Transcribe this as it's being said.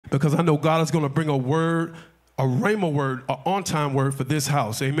because I know God is going to bring a word, a rhema word, an on-time word for this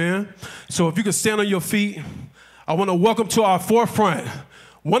house. Amen? So if you can stand on your feet, I want to welcome to our forefront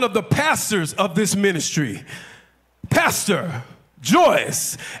one of the pastors of this ministry, Pastor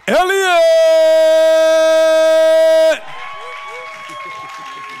Joyce, Elliot.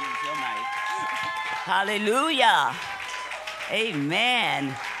 Hallelujah.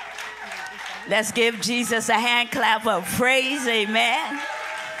 Amen. Let's give Jesus a hand clap of praise. Amen.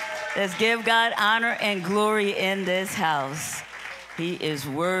 Let's give God honor and glory in this house. He is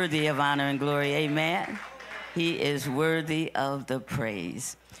worthy of honor and glory. Amen. He is worthy of the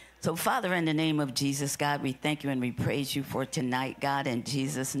praise. So, Father, in the name of Jesus, God, we thank you and we praise you for tonight, God, in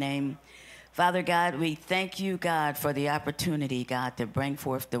Jesus' name. Father God, we thank you, God, for the opportunity, God, to bring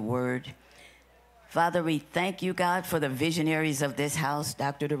forth the word. Father, we thank you, God, for the visionaries of this house,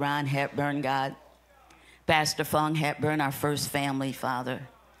 Dr. Duran Hepburn, God, Pastor Fung Hepburn, our first family, Father.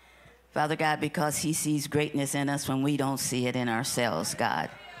 Father God, because he sees greatness in us when we don't see it in ourselves, God.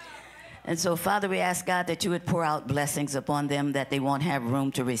 And so, Father, we ask, God, that you would pour out blessings upon them that they won't have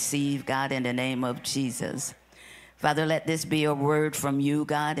room to receive, God, in the name of Jesus. Father, let this be a word from you,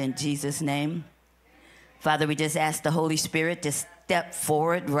 God, in Jesus' name. Father, we just ask the Holy Spirit to step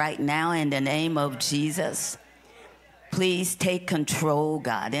forward right now in the name of Jesus. Please take control,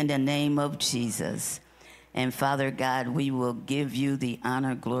 God, in the name of Jesus. And Father God, we will give you the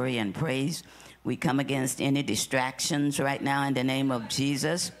honor, glory, and praise. We come against any distractions right now in the name of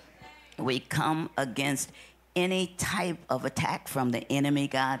Jesus. We come against any type of attack from the enemy,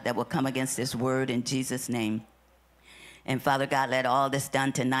 God, that will come against this word in Jesus' name. And Father God, let all that's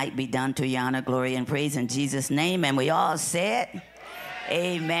done tonight be done to your honor, glory, and praise in Jesus' name. And we all said,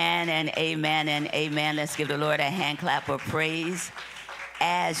 amen and amen and amen. Let's give the Lord a hand clap of praise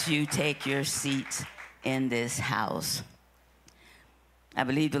as you take your seats in this house. I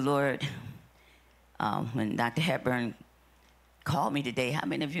believe the Lord, when Dr. Hepburn called me today, how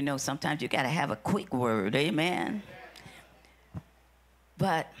many of you know sometimes you got to have a quick word, amen?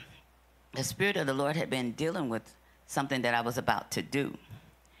 But the Spirit of the Lord had been dealing with something that I was about to do.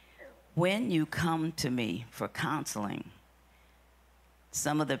 When you come to me for counseling,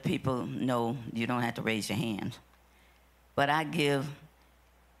 some of the people know you don't have to raise your hand, but I give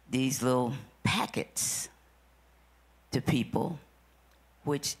these little packets to people,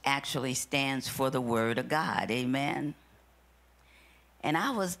 which actually stands for the Word of God, amen? And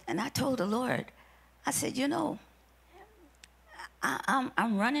I told the Lord, I said, you know,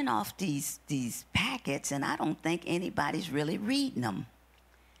 I'm running off these packets, and I don't think anybody's really reading them.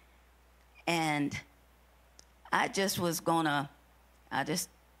 And I just told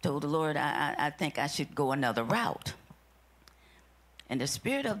the Lord, I think I should go another route. And the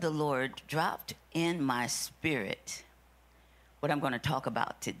Spirit of the Lord dropped in my spirit what I'm going to talk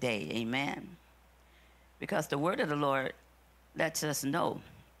about today, amen? Because the word of the Lord lets us know.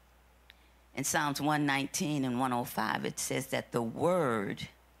 In Psalms 119 and 105, it says that the word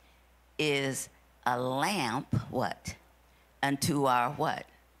is a lamp, what? Unto our what?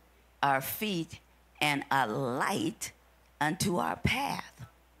 Our feet, and a light unto our path.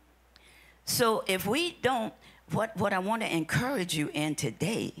 So if we don't, what I want to encourage you in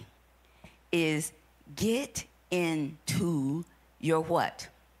today is get into your what?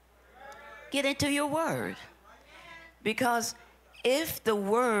 Get into your word. Because if the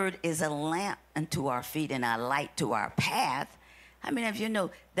word is a lamp unto our feet and a light to our path, I mean, if you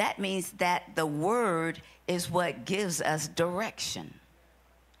know, that means that the word is what gives us direction.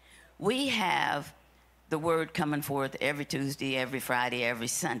 We have the word coming forth every Tuesday, every Friday, every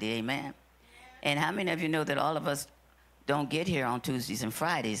Sunday, amen? And how many of you know that all of us don't get here on Tuesdays and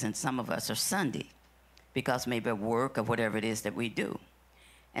Fridays, and some of us are Sunday because maybe of work or whatever it is that we do.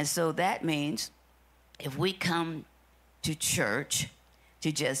 And so that means if we come to church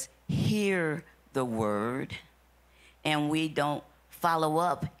to just hear the word and we don't follow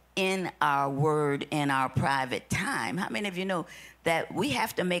up in our word in our private time, how many of you know that we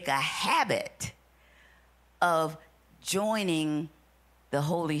have to make a habit of joining the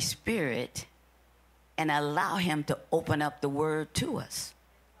Holy Spirit and allow him to open up the word to us?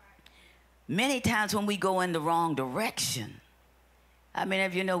 Many times when we go in the wrong direction, I mean,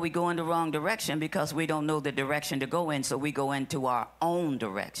 if you know, we go in the wrong direction because we don't know the direction to go in, so we go into our own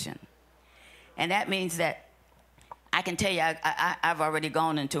direction. And that means that I can tell you, I've already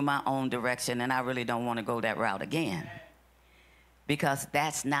gone into my own direction, and I really don't want to go that route again, because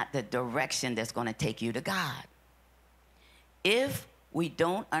that's not the direction that's going to take you to God. If we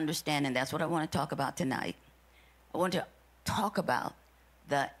don't understand, and that's what I want to talk about tonight, I want to talk about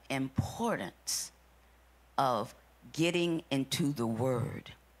the importance of getting into the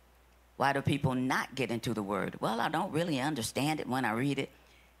word. why do people not get into the word? Well, I don't really understand it when I read it.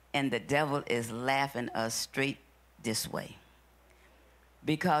 And the devil is laughing us straight this way.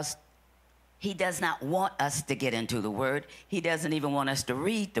 Because he does not want us to get into the word. He doesn't even want us to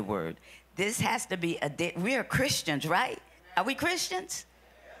read the word. This has to be we are Christians, right? Are we Christians?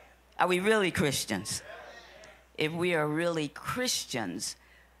 Are we really Christians? If we are really Christians,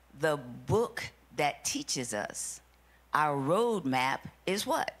 the book that teaches us, our roadmap is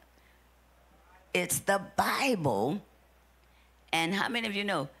what? It's the Bible. And how many of you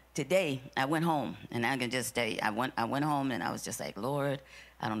know, today I went home, and I can just say, I went home and I was just like, Lord,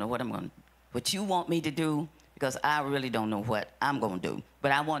 I don't know what you want me to do, because I really don't know what I'm going to do.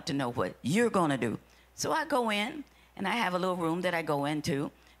 But I want to know what you're going to do. So I go in, and I have a little room that I go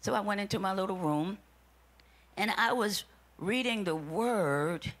into. So I went into my little room, and I was reading the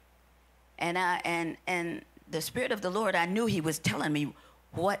word, and the Spirit of the Lord, I knew he was telling me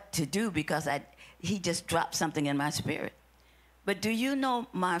what to do, because he just dropped something in my spirit. But do you know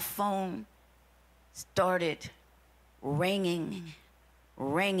my phone started ringing,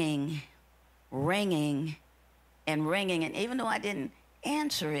 ringing, ringing, and ringing. And even though I didn't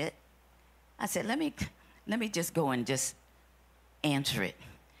answer it, I said, let me just go and just answer it.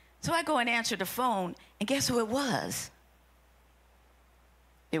 So I go and answer the phone, and guess who it was?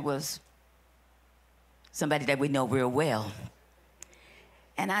 It was somebody that we know real well.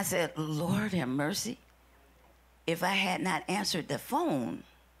 And I said, Lord have mercy. If I had not answered the phone,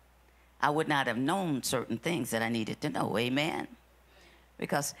 I would not have known certain things that I needed to know. Amen?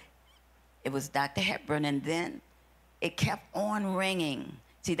 Because it was Dr. Hepburn, and then it kept on ringing.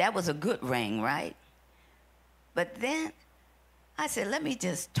 See, that was a good ring, right? But then I said, let me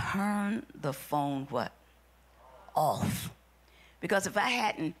just turn the phone what? Off. Because if I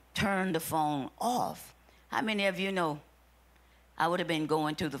hadn't turned the phone off, how many of you know I would have been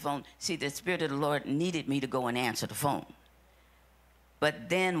going to the phone? See, the Spirit of the Lord needed me to go and answer the phone. But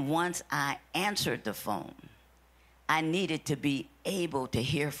then once I answered the phone, I needed to be able to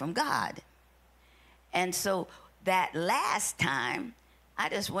hear from God. And so that last time, I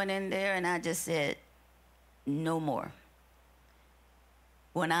just went in there and I just said, no more.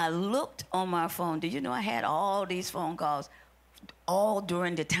 When I looked on my phone, did you know I had all these phone calls all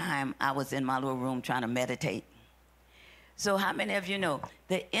during the time I was in my little room trying to meditate? So how many of you know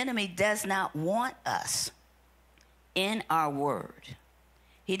the enemy does not want us in our word?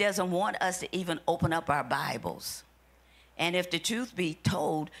 He doesn't want us to even open up our Bibles. And if the truth be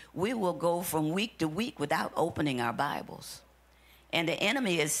told, we will go from week to week without opening our Bibles. And the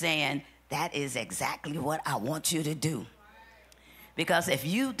enemy is saying, that is exactly what I want you to do. Because if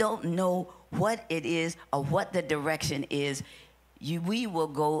you don't know what it is or what the direction is, we will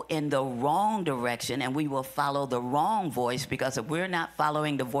go in the wrong direction, and we will follow the wrong voice, because if we're not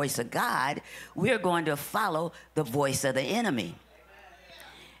following the voice of God, we're going to follow the voice of the enemy.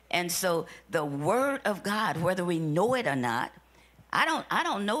 And so the word of God, whether we know it or not, I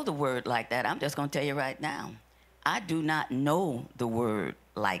don't know the word like that. I'm just going to tell you right now. I do not know the word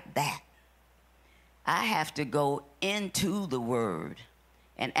like that. I have to go into the word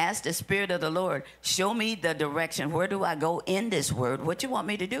and ask the Spirit of the Lord, show me the direction. Where do I go in this word? What you want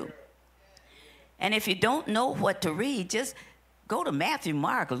me to do? And if you don't know what to read, just go to Matthew,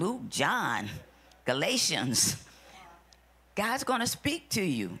 Mark, Luke, John, Galatians. God's going to speak to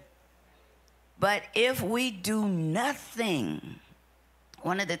you. But if we do nothing,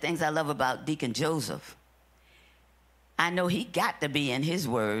 one of the things I love about Deacon Joseph, I know he got to be in his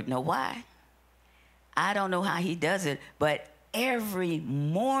word. Know why? I don't know how he does it, but every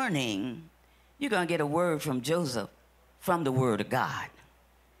morning you're going to get a word from Joseph from the word of God,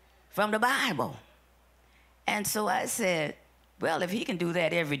 from the Bible. And so I said, well, if he can do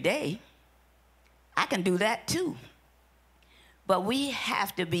that every day, I can do that too. But we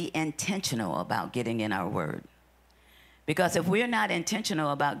have to be intentional about getting in our word. Because if we're not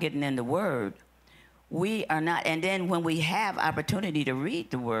intentional about getting in the word, we are not. And then when we have opportunity to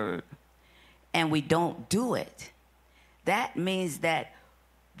read the word and we don't do it, that means that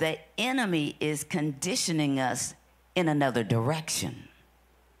the enemy is conditioning us in another direction.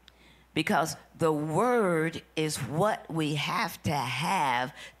 Because the word is what we have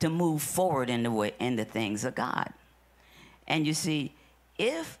to move forward in the things of God. And you see,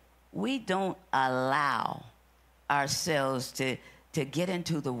 if we don't allow ourselves to get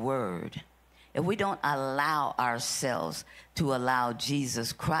into the word, if we don't allow ourselves to allow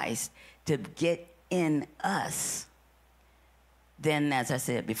Jesus Christ to get in us, then, as I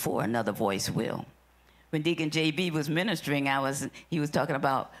said before, another voice will. When Deacon J.B. was ministering, he was talking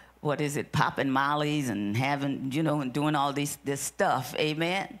about, popping mollies and having, and doing all this stuff,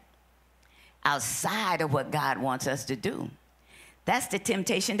 amen? outside of what God wants us to do. That's the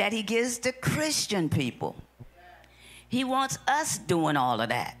temptation that he gives to Christian people. He wants us doing all of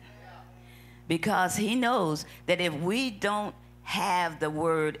that because he knows that if we don't have the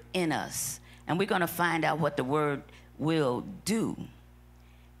word in us, and we're going to find out what the word will do.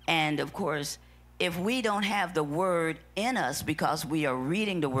 And of course, if we don't have the word in us because we are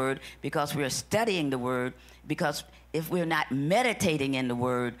reading the word, because we're studying the word, because if we're not meditating in the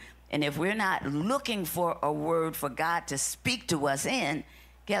word, and if we're not looking for a word for God to speak to us in,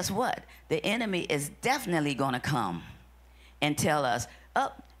 guess what? The enemy is definitely going to come and tell us,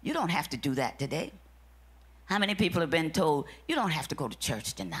 oh, you don't have to do that today. How many people have been told, you don't have to go to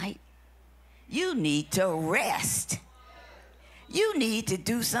church tonight? You need to rest. You need to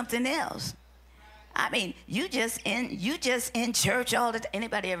do something else. I mean, you just in church all the time.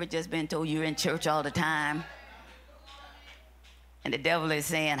 Anybody ever just been told you're in church all the time? And the devil is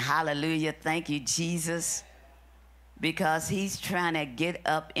saying, hallelujah, thank you, Jesus. Because he's trying to get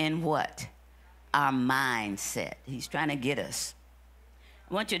up in what? Our mindset. He's trying to get us.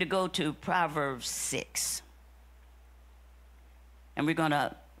 I want you to go to Proverbs 6. And we're going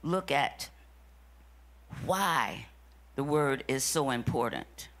to look at why the word is so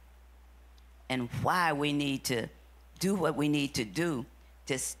important and why we need to do what we need to do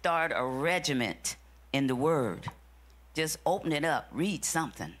to start a regiment in the word. Just open it up, read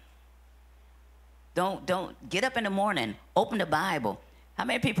something. Don't get up in the morning, open the Bible. How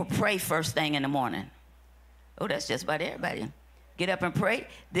many people pray first thing in the morning? Oh, that's just about everybody. Get up and pray.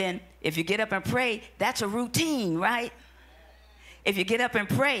 Then if you get up and pray, that's a routine, right? If you get up and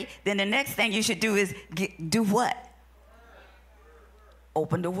pray, then the next thing you should do is do what?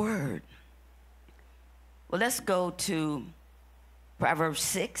 Open the word. Well, let's go to Proverbs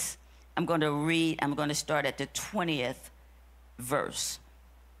 6. I'm going to start at the 20th verse.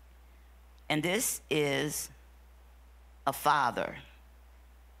 And this is a father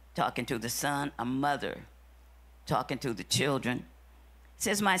talking to the son, a mother talking to the children. It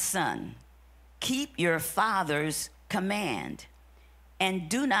says, my son, keep your father's command and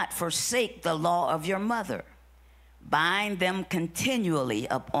do not forsake the law of your mother. Bind them continually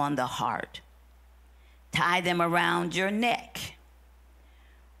upon the heart. Tie them around your neck.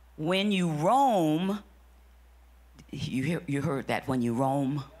 When you roam, you heard that, when you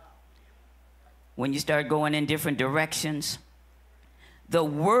roam, when you start going in different directions, the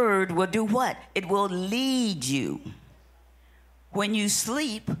word will do what? It will lead you. When you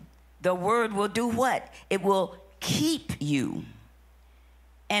sleep, the word will do what? It will keep you.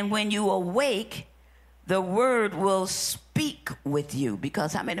 And when you awake, the word will speak with you.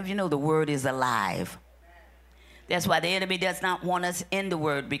 Because how many of you know the word is alive? That's why the enemy does not want us in the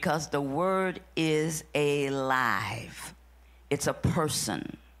word, because the word is alive. It's a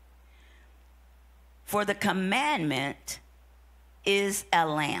person. For the commandment is a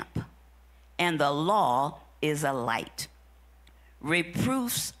lamp, and the law is a light.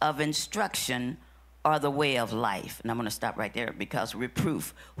 Reproofs of instruction are the way of life. And I'm going to stop right there, because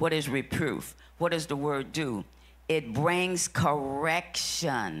reproof, what is reproof? What does the word do? It brings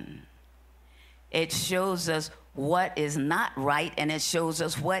correction. It shows us what is not right, and it shows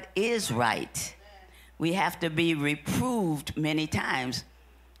us what is right. We have to be reproved many times,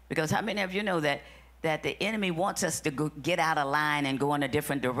 because how many of you know that the enemy wants us to get out of line and go in a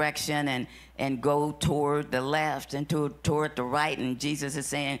different direction and go toward the left and toward the right, and Jesus is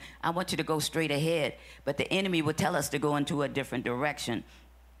saying, I want you to go straight ahead. But the enemy will tell us to go into a different direction.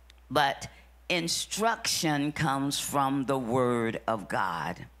 But instruction comes from the word of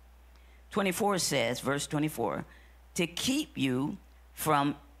God. 24 says, verse 24, to keep you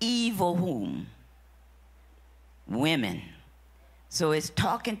from evil whom? Women. So it's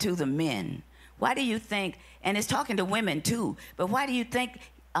talking to the men. Why do you think, and it's talking to women too, but why do you think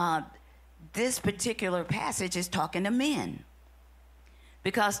this particular passage is talking to men?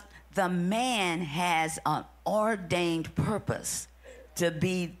 Because the man has an ordained purpose to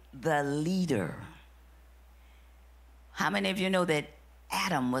be the leader. How many of you know that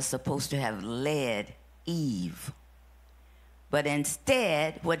Adam was supposed to have led Eve? But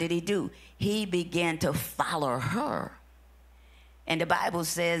instead, what did he do? He began to follow her. And the Bible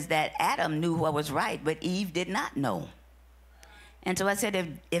says that Adam knew what was right, but Eve did not know. And so I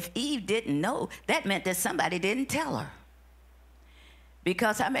said, if Eve didn't know, that meant that somebody didn't tell her.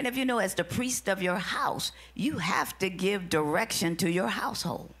 Because how many of you know, as the priest of your house, you have to give direction to your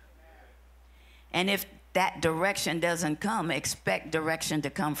household. And if that direction doesn't come, expect direction to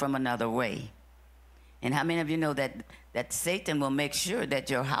come from another way. And how many of you know that Satan will make sure that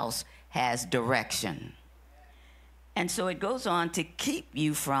your house has direction? And so it goes on to keep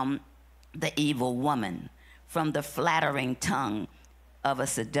you from the evil woman, from the flattering tongue of a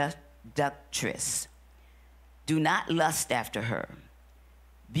seductress. Do not lust after her.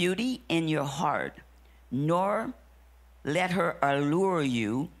 Beauty in your heart, nor let her allure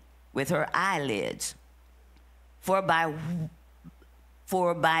you with her eyelids. For by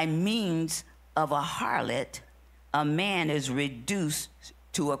means of a harlot, a man is reduced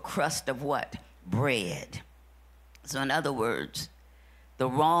to a crust of what? Bread. So in other words, the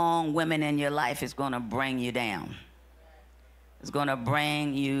wrong women in your life is going to bring you down. It's going to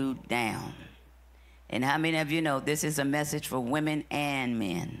bring you down. And how many of you know this is a message for women and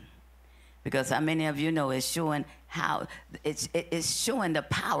men? Because how many of you know it's showing how it's showing the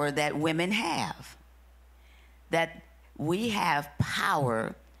power that women have. That we have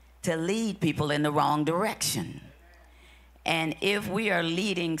power to lead people in the wrong direction. And if we are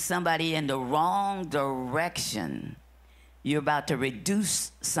leading somebody in the wrong direction, you're about to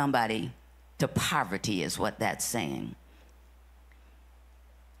reduce somebody to poverty, is what that's saying.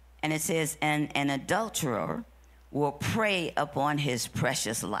 And it says, and an adulterer will prey upon his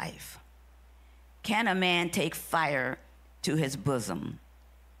precious life. Can a man take fire to his bosom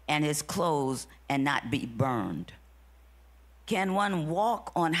and his clothes and not be burned? Can one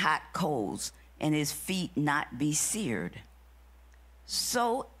walk on hot coals and his feet not be seared?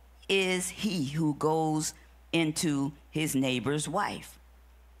 So is he who goes into his neighbor's wife.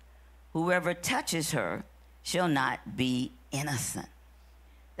 Whoever touches her shall not be innocent.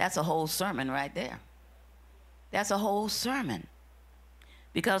 That's a whole sermon right there. That's a whole sermon.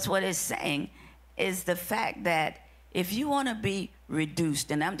 Because what it's saying is the fact that if you want to be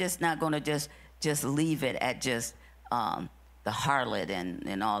reduced, and I'm just not going to just leave it at just the harlot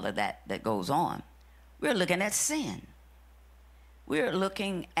and all of that goes on. We're looking at sin. We're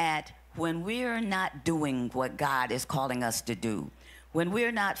looking at when we're not doing what God is calling us to do, when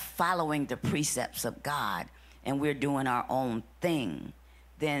we're not following the precepts of God and we're doing our own thing,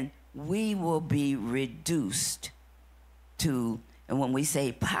 then we will be reduced to, and when we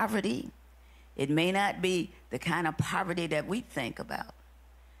say poverty, it may not be the kind of poverty that we think about,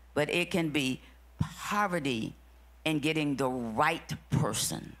 but it can be poverty in getting the right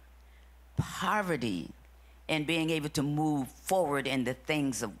person, poverty in being able to move forward in the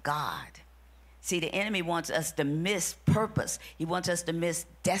things of God. See, the enemy wants us to miss purpose. He wants us to miss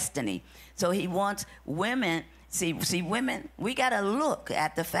destiny. So he wants women, see women, we got to look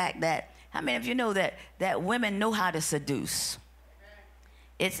at the fact that, how many of you know that women know how to seduce?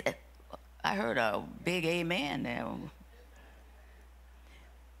 I heard a big amen there.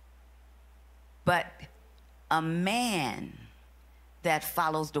 But a man that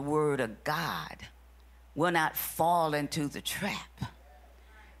follows the word of God will not fall into the trap,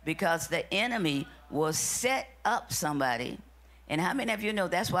 because the enemy will set up somebody. And how many of you know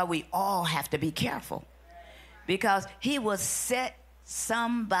that's why we all have to be careful? Because he will set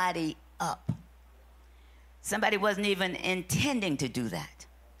somebody up. Somebody wasn't even intending to do that.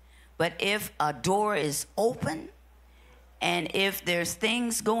 But if a door is open, and if there's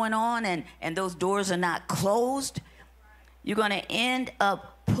things going on and those doors are not closed, you're going to end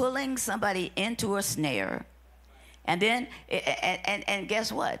up pulling somebody into a snare. And then, and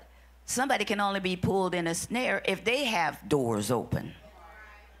guess what? Somebody can only be pulled in a snare if they have doors open.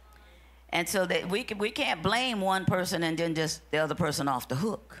 And so that we can't blame one person and then just the other person off the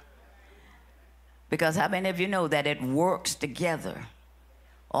hook. Because how many of you know that it works together?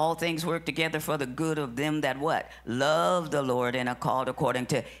 All things work together for the good of them that what? Love the Lord and are called according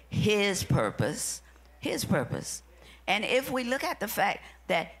to his purpose. His purpose. And if we look at the fact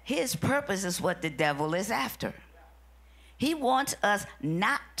that his purpose is what the devil is after. He wants us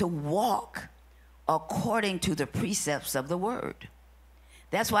not to walk according to the precepts of the word.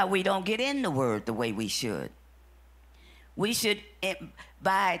 That's why we don't get in the word the way we should. We should,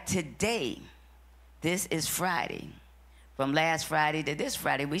 by today, this is Friday. From last Friday to this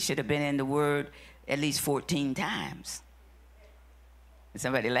Friday, we should have been in the word at least 14 times.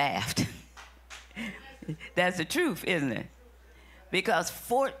 Somebody laughed. That's the truth, isn't it? Because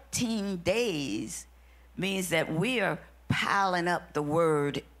 14 days means that we are piling up the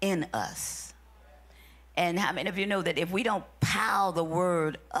word in us. And how many of you know that if we don't pile the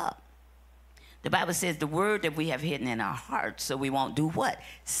word up, the Bible says the word that we have hidden in our hearts so we won't do what?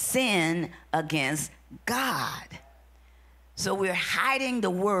 Sin against God. So we're hiding the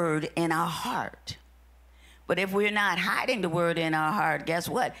word in our heart. But if we're not hiding the word in our heart, guess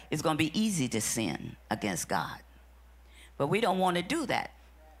what? It's going to be easy to sin against God. But we don't want to do that.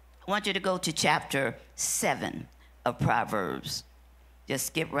 I want you to go to chapter 7 of Proverbs. Just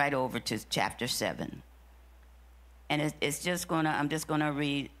skip right over to chapter 7. And it's just going to, I'm just going to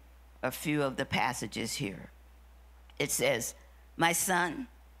read a few of the passages here. It says, my son,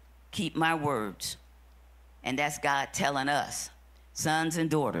 keep my words. And that's God telling us, sons and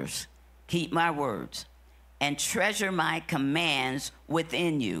daughters, keep my words and treasure my commands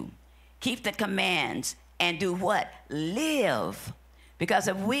within you. Keep the commands and do what? Live. Because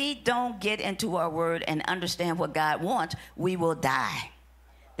if we don't get into our word and understand what God wants, we will die.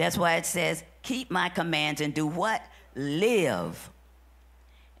 That's why it says, keep my commands and do what? Live.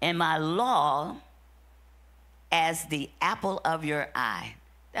 And my law as the apple of your eye.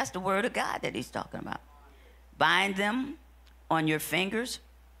 That's the word of God that he's talking about. Bind them on your fingers.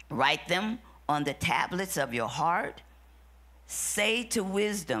 Write them on the tablets of your heart. Say to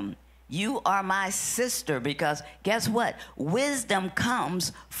wisdom, you are my sister, because guess what? Wisdom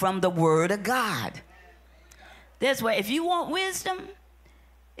comes from the word of God. That's why if you want wisdom,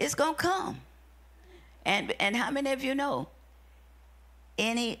 it's going to come. And how many of you know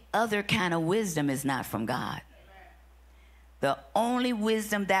any other kind of wisdom is not from God? The only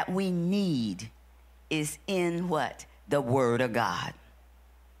wisdom that we need is in what? The word of God.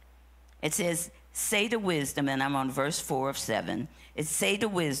 It says, say to wisdom, and I'm on verse 4 of 7. It say to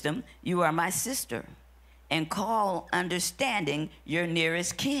wisdom, you are my sister, and call understanding your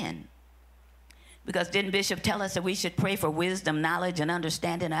nearest kin. Because didn't Bishop tell us that we should pray for wisdom, knowledge, and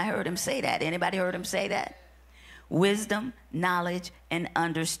understanding? I heard him say that. Anybody heard him say that? Wisdom, knowledge, and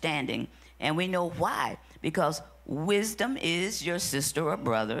understanding. And we know why. Because wisdom is your sister or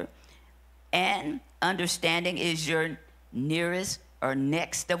brother, and understanding is your nearest or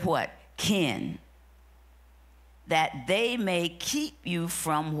next of what? Kin. That they may keep you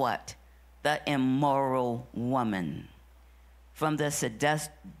from what? The immoral woman, from the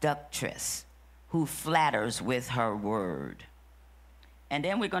seductress who flatters with her word. And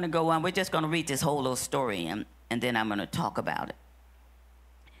then we're going to go on. We're just going to read this whole little story, and then I'm going to talk about it.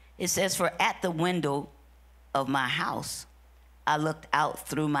 It says, for at the window of my house, I looked out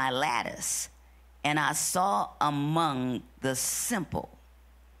through my lattice, and I saw among the simple.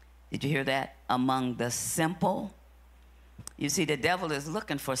 Did you hear that? Among the simple. You see, the devil is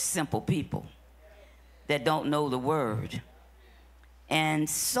looking for simple people that don't know the word. And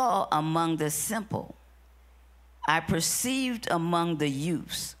saw among the simple, I perceived among the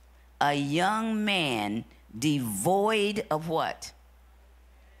youths a young man devoid of what?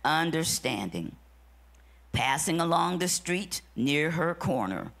 Understanding. Passing along the street near her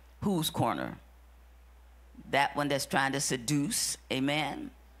corner. Whose corner? That one that's trying to seduce,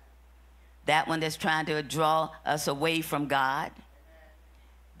 amen? That one that's trying to draw us away from God.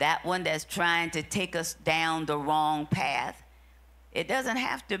 That one that's trying to take us down the wrong path. It doesn't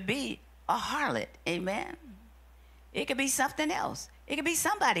have to be a harlot, amen? It could be something else. It could be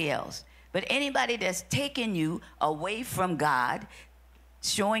somebody else. But anybody that's taking you away from God,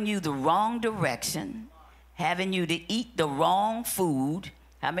 showing you the wrong direction, having you to eat the wrong food.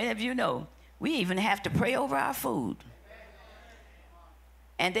 How many of you know we even have to pray over our food?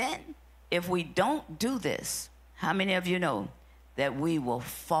 And then if we don't do this, how many of you know that we will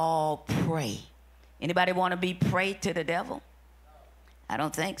fall prey? Anybody want to be prey to the devil? I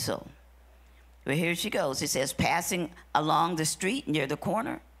don't think so. But here she goes. It says, passing along the street near the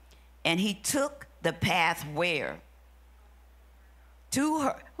corner, and he took the path where? To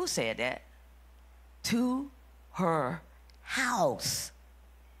her. Who said that? To her house.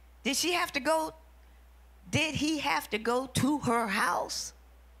 Did she have to go? Did he have to go to her house?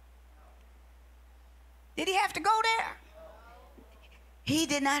 Did he have to go there? He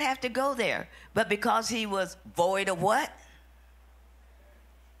did not have to go there. But because he was void of what?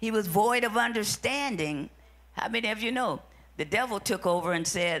 He was void of understanding. How many of you know the devil took over and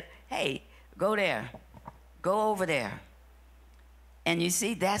said, hey, go there. Go over there. And you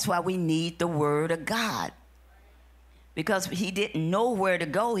see, that's why we need the word of God. Because he didn't know where to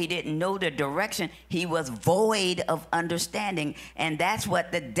go. He didn't know the direction. He was void of understanding. And that's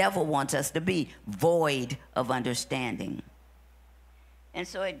what the devil wants us to be, void of understanding. And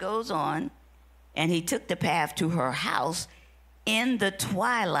so it goes on, and he took the path to her house in the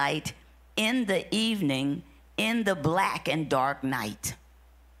twilight, in the evening, in the black and dark night.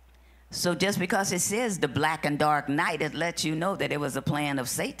 So just because it says the black and dark night, it lets you know that it was a plan of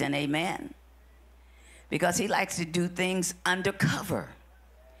Satan, amen? Because he likes to do things undercover.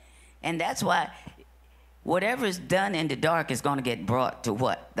 And that's why whatever is done in the dark is going to get brought to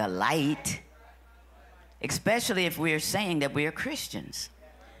what? The light. Especially if we're saying that we are Christians.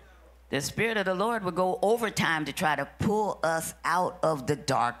 The Spirit of the Lord will go overtime to try to pull us out of the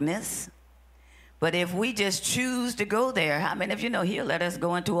darkness. But if we just choose to go there, how many of you know he'll let us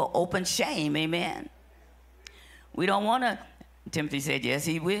go into an open shame, amen? We don't want to, Timothy said, yes,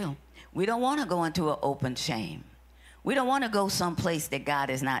 he will. We don't want to go into an open shame. We don't want to go someplace that God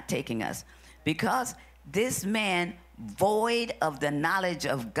is not taking us. Because this man, void of the knowledge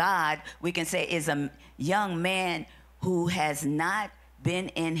of God, we can say is a young man who has not been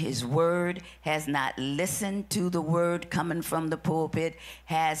in his word, has not listened to the word coming from the pulpit,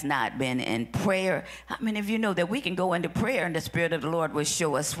 has not been in prayer. How many of you know that we can go into prayer and the Spirit of the Lord will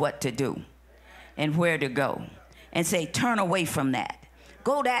show us what to do and where to go and say, turn away from that.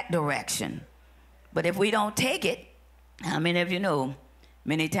 Go that direction. But if we don't take it, how many of you know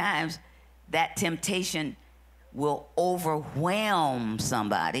many times that temptation will overwhelm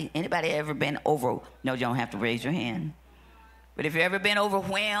somebody? Anybody ever been no, you don't have to raise your hand. But if you've ever been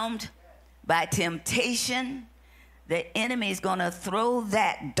overwhelmed by temptation, the enemy is going to throw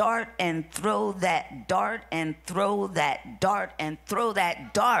that dart and throw that dart and throw that dart and throw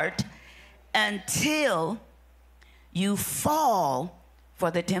that dart until you fall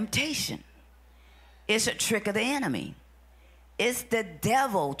for the temptation. It's a trick of the enemy. It's the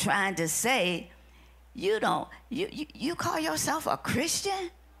devil trying to say, you call yourself a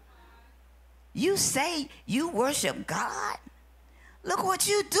Christian? You say you worship God? Look what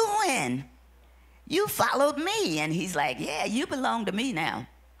you're doing. You followed me. And he's like, yeah, you belong to me now.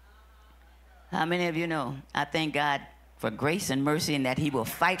 How many of you know? I thank God for grace and mercy and that he will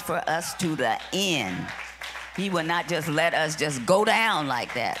fight for us to the end. He will not just let us just go down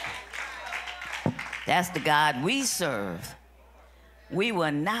like that. That's the God we serve. We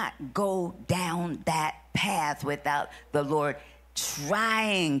will not go down that path without the Lord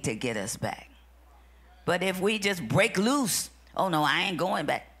trying to get us back. But if we just break loose, oh no, I ain't going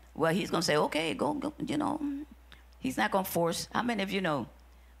back. Well, he's going to say, okay, go, you know. He's not going to force. How many of you know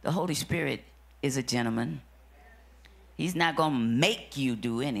the Holy Spirit is a gentleman? He's not going to make you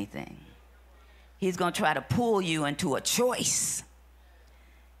do anything. He's going to try to pull you into a choice.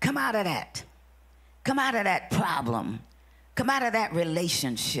 Come out of that. Come out of that problem. Come out of that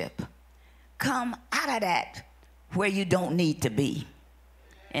relationship. Come out of that where you don't need to be.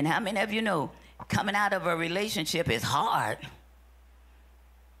 And how many of you know coming out of a relationship is hard?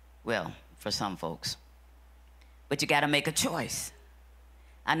 Well, for some folks. But you got to make a choice.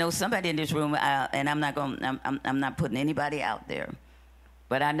 I know somebody in this room, and I'm not putting anybody out there,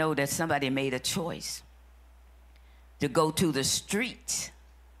 but I know that somebody made a choice to go to the street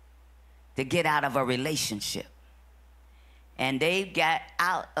to get out of a relationship. And they got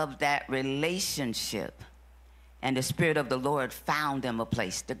out of that relationship, and the Spirit of the Lord found them a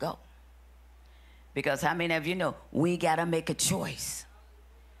place to go. Because how many of you know we got to make a choice?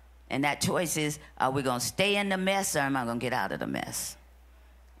 And that choice is, are we going to stay in the mess or am I going to get out of the mess?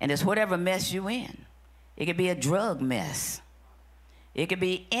 And it's whatever mess you're in. It could be a drug mess. It could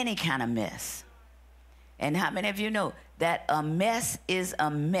be any kind of mess. And how many of you know that a mess is a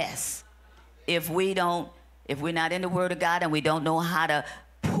mess if we're not in the Word of God and we don't know how to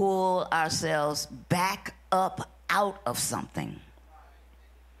pull ourselves back up out of something?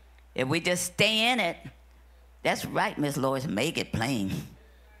 If we just stay in it, that's right, Miss Lois, make it plain.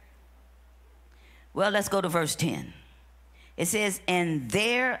 Well, let's go to verse 10. It says, and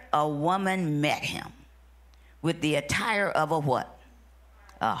there a woman met him with the attire of a what?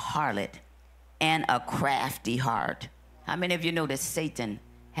 A harlot and a crafty heart. How many of you know that Satan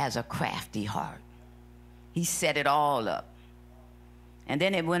has a crafty heart? He set it all up. And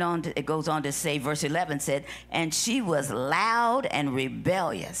then it goes on to say, verse 11 said, and she was loud and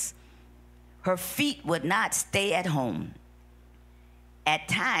rebellious. Her feet would not stay at home. At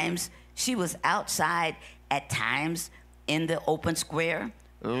times, she was outside, at times in the open square,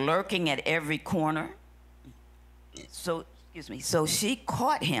 lurking at every corner. So she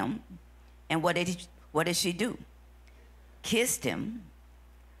caught him, and what did she do? Kissed him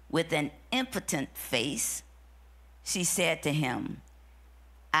with an impotent face. She said to him,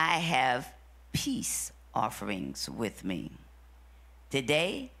 I have peace offerings with me.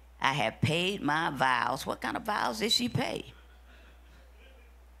 Today I have paid my vows. What kind of vows did she pay?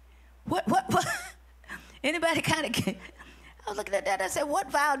 What? Anybody kind of, I was looking at that, I said,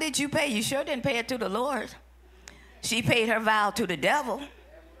 what vow did you pay? You sure didn't pay it to the Lord. She paid her vow to the devil.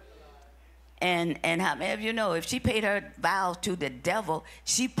 And how many of you know, if she paid her vow to the devil,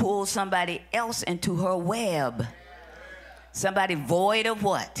 she pulled somebody else into her web. Somebody void of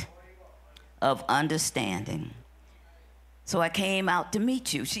what? Of understanding. So I came out to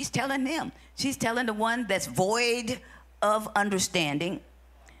meet you. She's telling them. She's telling the one that's void of understanding.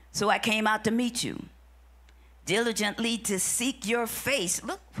 So I came out to meet you, diligently to seek your face.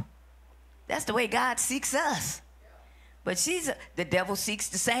 Look, that's the way God seeks us. But the devil seeks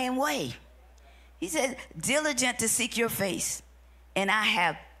the same way. He said, diligent to seek your face. And I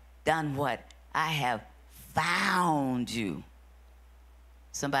have done what? I have found you.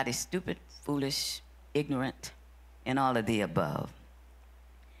 Somebody stupid, foolish, ignorant, and all of the above.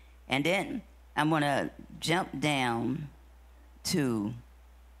 And then I'm going to jump down to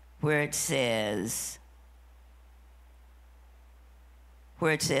where it says,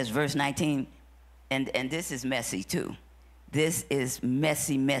 verse 19, and this is messy too. This is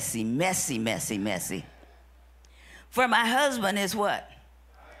messy, messy, messy, messy, messy. For my husband is what?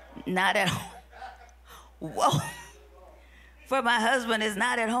 Not at home. Whoa. For my husband is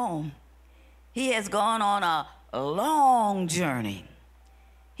not at home. He has gone on a long journey.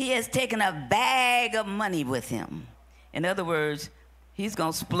 He has taken a bag of money with him. In other words, he's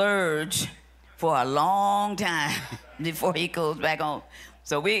going to splurge for a long time before he goes back home.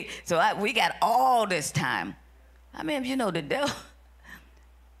 So we got all this time. I mean, you know, the devil,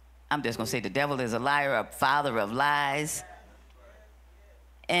 I'm just going to say the devil is a liar, a father of lies,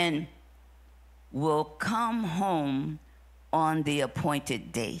 and will come home on the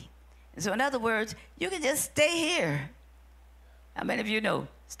appointed day. So in other words, you can just stay here. How many of you know,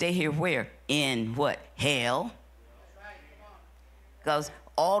 stay here where? In what? Hell. Because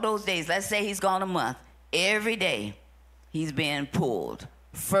all those days, let's say he's gone a month, every day he's being pulled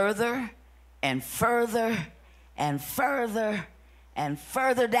further and further and further and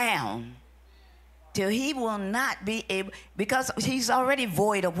further down till he will not be able, because he's already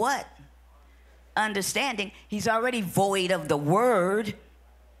void of what? Understanding. He's already void of the word.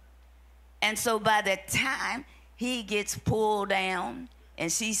 And so by the time he gets pulled down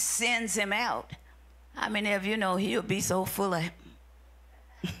and she sends him out, how many of you know he'll be so full of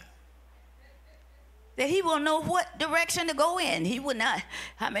that he will know what direction to go in. He would not.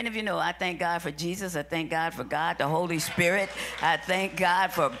 How many of you know, I thank God for Jesus. I thank God for God, the Holy Spirit. I thank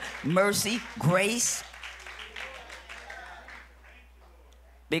God for mercy, grace.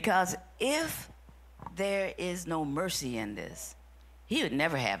 Because if there is no mercy in this, he would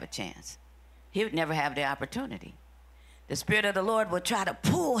never have a chance. He would never have the opportunity. The Spirit of the Lord will try to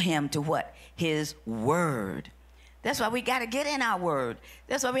pull him to what? His word. That's why we got to get in our word.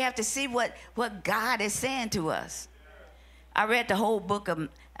 That's why we have to see what God is saying to us. I read the whole book of,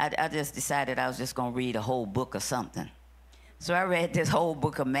 I just decided I was just going to read a whole book of something. So I read this whole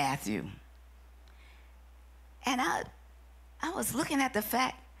book of Matthew. And I was looking at the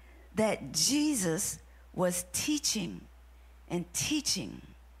fact that Jesus was teaching and teaching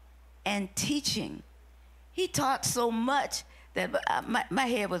and teaching. He taught so much that my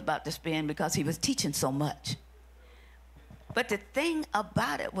head was about to spin because he was teaching so much. But the thing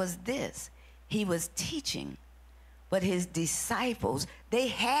about it was this. He was teaching, but his disciples, they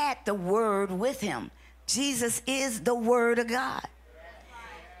had the word with him. Jesus is the word of God.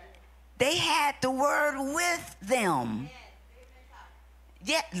 They had the word with them.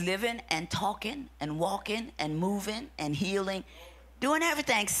 Yet living and talking and walking and moving and healing, doing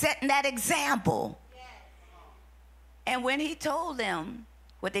everything, setting that example. And when he told them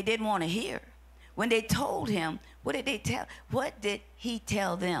what they didn't want to hear, when they told him, what did he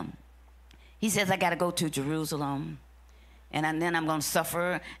tell them? He says, I got to go to Jerusalem, and then I'm going to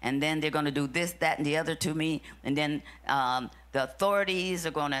suffer, and then they're going to do this, that, and the other to me, and then the authorities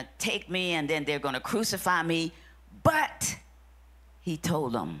are going to take me, and then they're going to crucify me. But he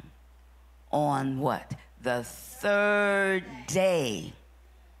told them, on what? The third day,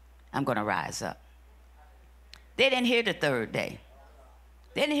 I'm going to rise up. They didn't hear the third day.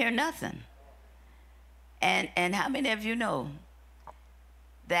 They didn't hear nothing. And how many of you know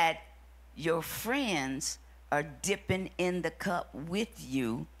that your friends are dipping in the cup with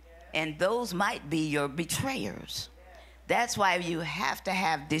you, and those might be your betrayers? That's why you have to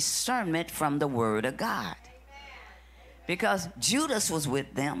have discernment from the word of God. Because Judas was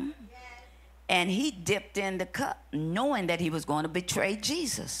with them, and he dipped in the cup knowing that he was going to betray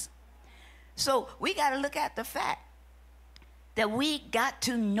Jesus. So we got to look at the fact that we got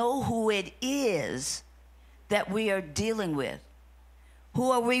to know who it is that we are dealing with.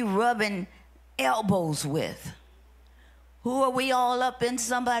 Who are we rubbing elbows with? Who are we all up in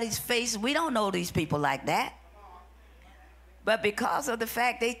somebody's face? We don't know these people like that. But because of the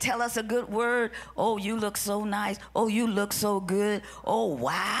fact they tell us a good word, oh, you look so nice. Oh, you look so good. Oh,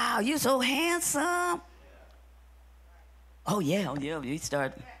 wow, you so handsome. Oh, yeah, you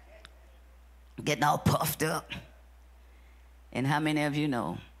start getting all puffed up. And how many of you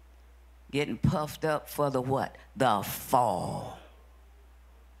know? Getting puffed up for the what? The fall.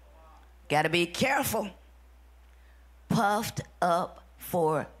 Got to be careful. Puffed up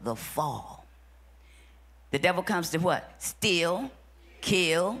for the fall. The devil comes to what? Steal,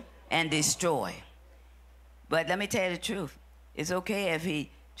 kill, and destroy. But let me tell you the truth. It's okay if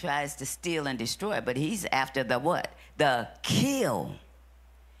he tries to steal and destroy, but he's after the what? The kill.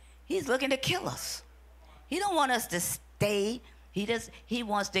 He's looking to kill us. He don't want us to stay. He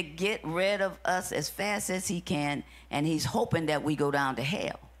wants to get rid of us as fast as he can, and he's hoping that we go down to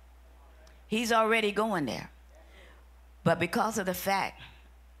hell. He's already going there. But because of the fact,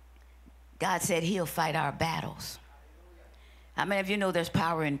 God said he'll fight our battles. How many of you know there's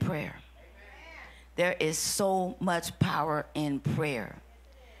power in prayer? There is so much power in prayer.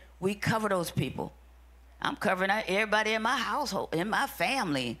 We cover those people. I'm covering everybody in my household, in my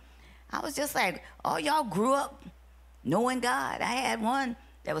family. I was just like, oh, y'all grew up knowing God. I had one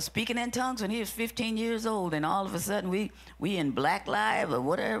that was speaking in tongues when he was 15 years old, and all of a sudden we in Black Live or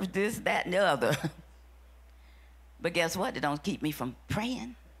whatever, this, that, and the other. But guess what? It don't keep me from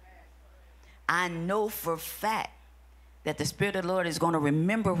praying. I know for a fact that the Spirit of the Lord is going to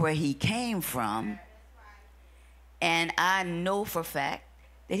remember where he came from, and I know for a fact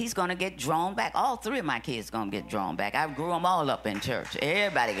that he's going to get drawn back. All three of my kids going to get drawn back. I grew them all up in church.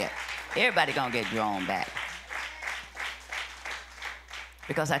 Everybody going to get drawn back.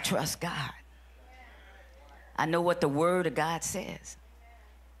 Because I trust God. I know what the Word of God says.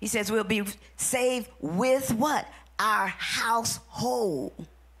 He says we'll be saved with what? Our household.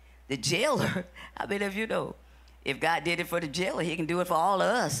 The jailer, I mean, if you know, if God did it for the jailer, he can do it for all of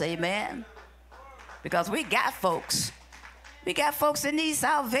us, amen? Because we got folks. We got folks that need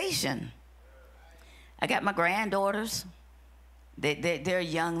salvation. I got my granddaughters. They're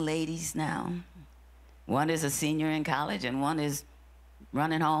young ladies now. One is a senior in college, and one is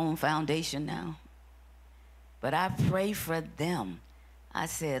running her own foundation now. But I pray for them. I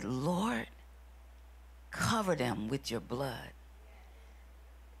said, Lord, cover them with your blood.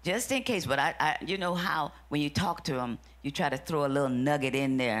 Just in case, but I you know how when you talk to them, you try to throw a little nugget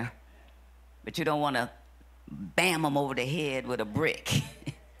in there, but you don't want to bam them over the head with a brick.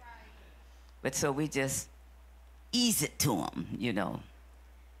 But so we just ease it to them, you know.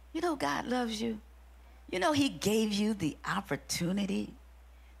 You know God loves you. You know he gave you the opportunity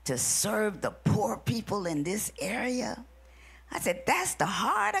to serve the poor people in this area. I said, that's the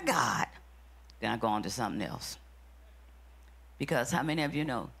heart of God. Then I go on to something else. Because how many of you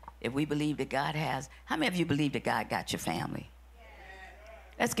know, if we believe that God has, how many of you believe that God got your family?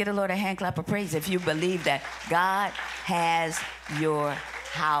 Let's get a Lord a hand clap of praise if you believe that God has your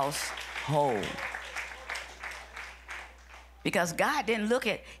household. Because God didn't look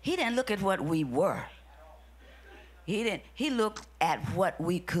at what we were. He looked at what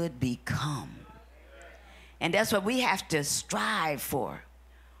we could become. And that's what we have to strive for.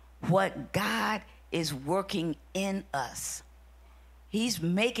 What God is working in us. He's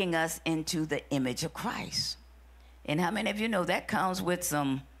making us into the image of Christ. And how many of you know that comes with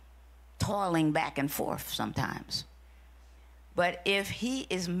some toiling back and forth sometimes? But if he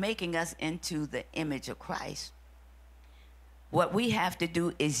is making us into the image of Christ, what we have to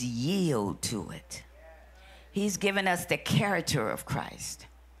do is yield to it. He's given us the character of Christ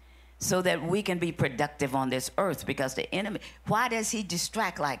so that we can be productive on this earth, because the enemy, why does he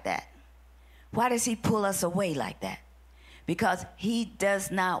distract like that? Why does he pull us away like that? Because he does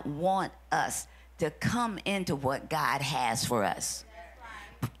not want us to come into what God has for us.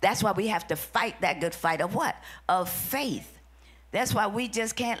 That's why we have to fight that good fight of what? Of faith. That's why we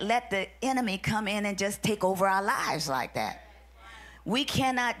just can't let the enemy come in and just take over our lives like that. We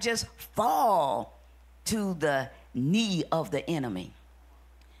cannot just fall to the knee of the enemy.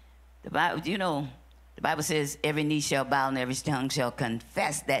 The Bible, you know, the Bible says every knee shall bow and every tongue shall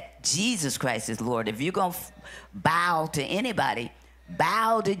confess that Jesus Christ is Lord. If you're going to bow to anybody,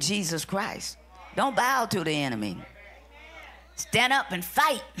 bow to Jesus Christ. Don't bow to the enemy. Stand up and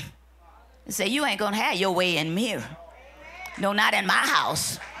fight and say, you ain't going to have your way in here. No, not in my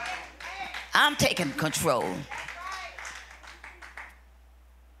house. I'm taking control.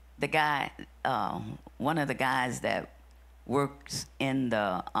 The guy, one of the guys that works in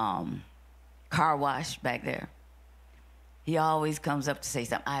the car wash back there, he always comes up to say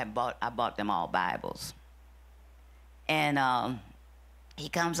something. I bought them all Bibles. And he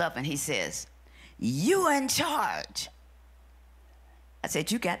comes up and he says, you in charge. I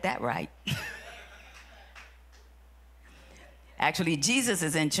said, you got that right. Actually, Jesus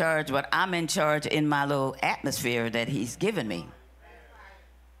is in charge, but I'm in charge in my little atmosphere that he's given me.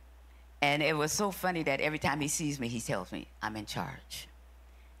 And it was so funny that every time he sees me, he tells me, I'm in charge.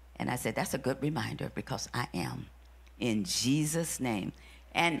 And I said, that's a good reminder, because I am, in Jesus' name.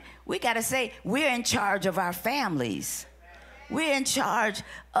 And we got to say, we're in charge of our families. We're in charge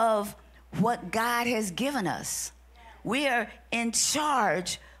of what God has given us. We are in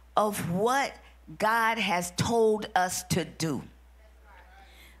charge of what God has told us to do.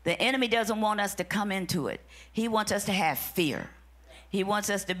 The enemy doesn't want us to come into it. He wants us to have fear. He wants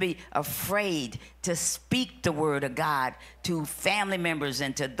us to be afraid to speak the word of God to family members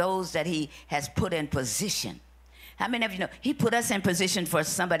and to those that he has put in position. How many of you know he put us in position for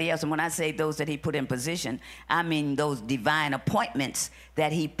somebody else? And when I say those that he put in position, I mean those divine appointments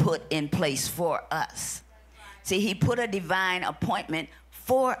that he put in place for us. See, he put a divine appointment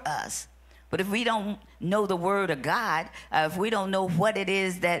for us. But if we don't know the word of God, if we don't know what it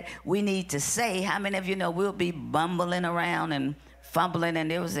is that we need to say, how many of you know we'll be bumbling around and fumbling,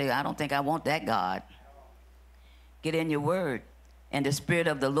 and they'll say, I don't think I want that God. Get in your word, and the Spirit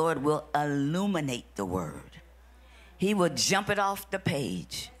of the Lord will illuminate the word. He will jump it off the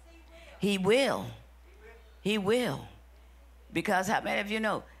page. He will. He will. Because how many of you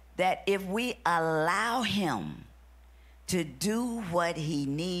know that if we allow him to do what he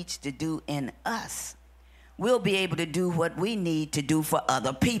needs to do in us, we'll be able to do what we need to do for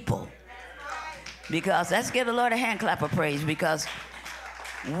other people. Because let's give the Lord a hand clap of praise, because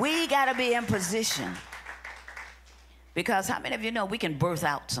we got to be in position. Because how many of you know we can birth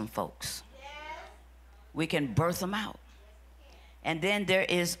out some folks? We can birth them out. And then there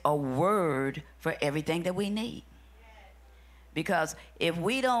is a word for everything that we need. Because if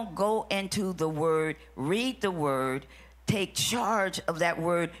we don't go into the word, read the word, take charge of that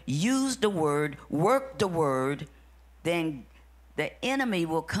word, use the word, work the word, then the enemy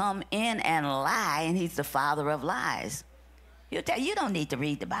will come in and lie, and he's the father of lies. He'll tell you, you don't need to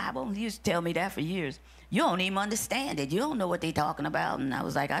read the Bible. He used to tell me that for years. You don't even understand it. You don't know what they're talking about. And I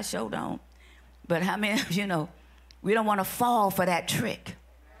was like, I sure don't. But how many of you know, we don't want to fall for that trick.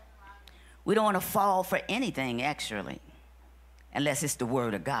 We don't want to fall for anything, actually, unless it's the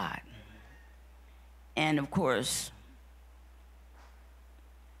word of God. And of course,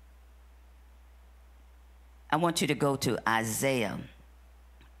 I want you to go to Isaiah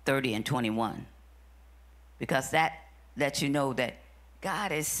 30 and 21, because that lets you know that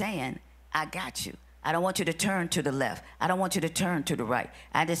God is saying, I got you. I don't want you to turn to the left. I don't want you to turn to the right.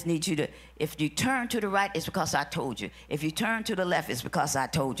 I just need you to, if you turn to the right, it's because I told you. If you turn to the left, it's because I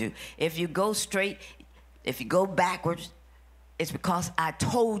told you. If you go straight, if you go backwards, it's because I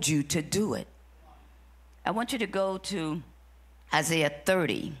told you to do it. I want you to go to Isaiah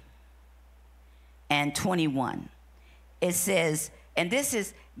 30 and 21. It says, and this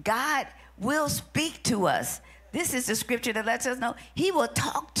is, God will speak to us. This is the scripture that lets us know he will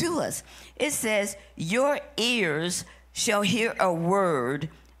talk to us. It says, your ears shall hear a word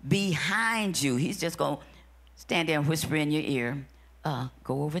behind you. He's just going to stand there and whisper in your ear,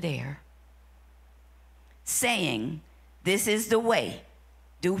 go over there. Saying, this is the way.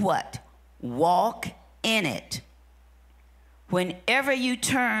 Do what? Walk in it. Whenever you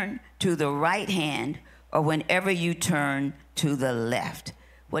turn to the right hand or whenever you turn to the left.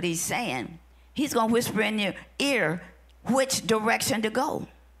 What he's saying, he's going to whisper in your ear which direction to go.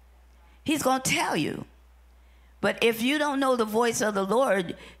 He's going to tell you. But if you don't know the voice of the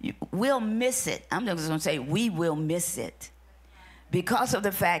Lord, we'll miss it. I'm just going to say we will miss it. Because of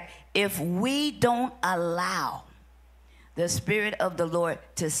the fact, if we don't allow the Spirit of the Lord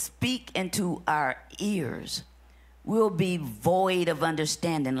to speak into our ears, we'll be void of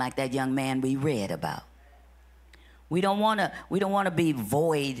understanding, like that young man we read about. We don't want to be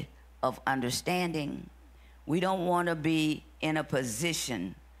void of understanding. We don't want to be in a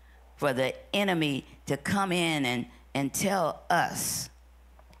position for the enemy to come in and tell us,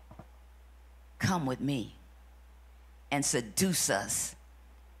 come with me, and seduce us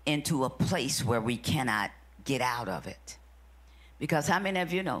into a place where we cannot get out of it. Because how many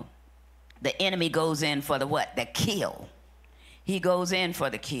of you know the enemy goes in for the what? The kill. He goes in for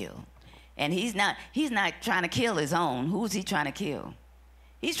the kill. And he's not trying to kill his own. Who's he trying to kill?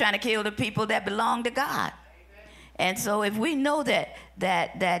 He's trying to kill the people that belong to God. And so if we know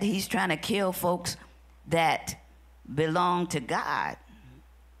that he's trying to kill folks that belong to God,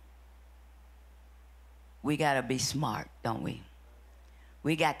 we got to be smart, don't we?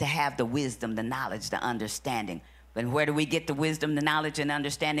 We got to have the wisdom, the knowledge, the understanding. But where do we get the wisdom, the knowledge, and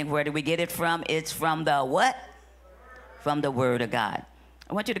understanding? Where do we get it from? It's from the what? From the Word of God.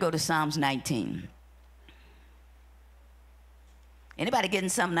 I want you to go to Psalms 19. Anybody getting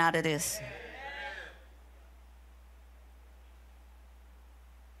something out of this?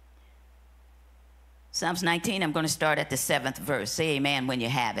 Psalms 19, I'm going to start at the 7th verse. Say amen when you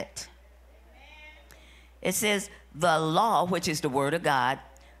have it. It says, the law, which is the Word of God,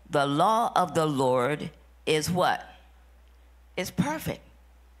 the law of the Lord is what? It's perfect.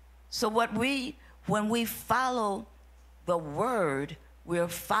 So when we follow the Word, we're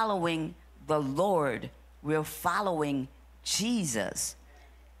following the Lord. We're following Jesus.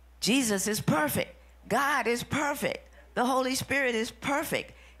 Jesus is perfect. God is perfect. The Holy Spirit is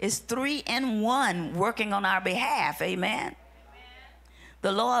perfect. It's 3 in 1 working on our behalf. Amen.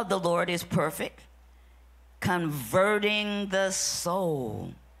 The law of the Lord is perfect, converting the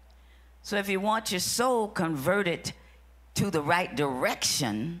soul. So if you want your soul converted to the right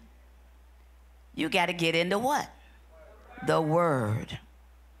direction, you got to get into what? The Word.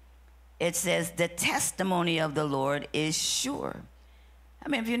 It says the testimony of the Lord is sure. I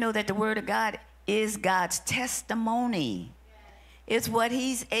mean, if you know that the Word of God is God's testimony, it's what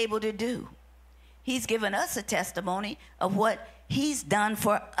He's able to do. He's given us a testimony of what He's done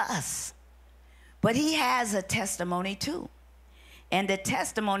for us. But He has a testimony too. And the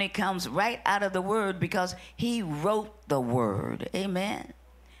testimony comes right out of the Word because He wrote the Word. Amen.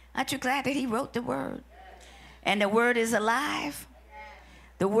 Aren't you glad that He wrote the Word? And the Word is alive.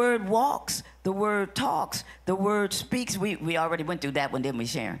 The Word walks. The Word talks. The Word speaks. We already went through that one, didn't we,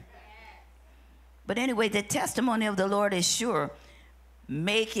 Sharon? But anyway, the testimony of the Lord is sure,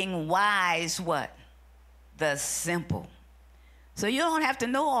 making wise what? The simple. So you don't have to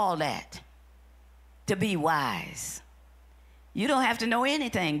know all that to be wise. You don't have to know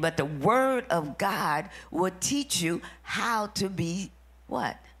anything, but the Word of God will teach you how to be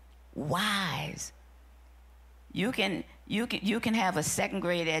what? Wise. You can have a 2nd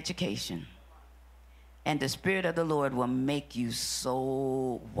grade education, and the Spirit of the Lord will make you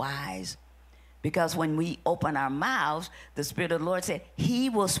so wise. Because when we open our mouths, the Spirit of the Lord said He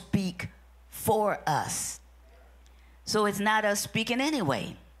will speak for us. So it's not us speaking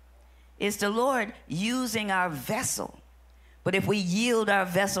anyway. It's the Lord using our vessel. But if we yield our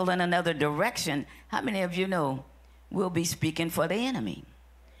vessel in another direction, how many of you know we'll be speaking for the enemy?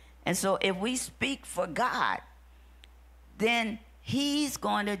 And so if we speak for God, then He's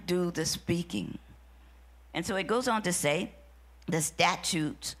going to do the speaking. And so it goes on to say, the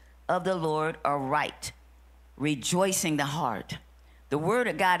statutes of the Lord are right, rejoicing the heart. The Word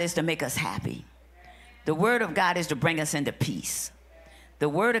of God is to make us happy. The Word of God is to bring us into peace. The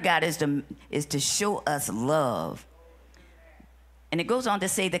Word of God is to show us love. And it goes on to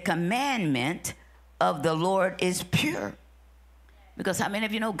say the commandment of the Lord is pure. Because how many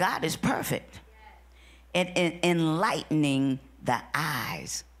of you know God is perfect? And enlightening the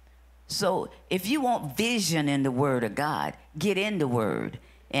eyes. So if you want vision in the Word of God, get in the Word,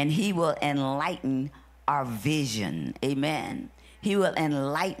 and He will enlighten our vision. Amen. He will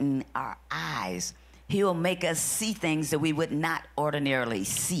enlighten our eyes. He will make us see things that we would not ordinarily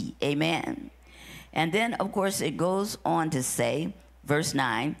see. Amen. And then, of course, it goes on to say, verse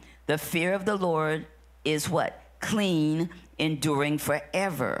 9, the fear of the Lord is what? Clean, enduring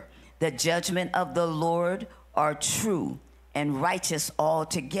forever. The judgment of the Lord are true and righteous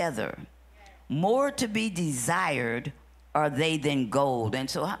altogether. More to be desired are they than gold. And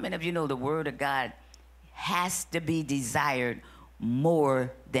so how many of you know the Word of God has to be desired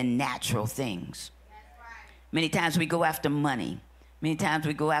more than natural things? Many times we go after money. Many times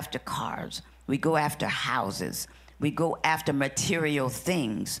we go after cars. We go after houses. We go after material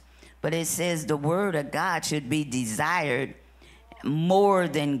things. But it says the Word of God should be desired more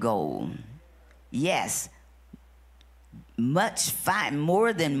than gold. Yes,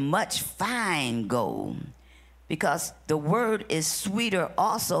 more than much fine gold. Because the Word is sweeter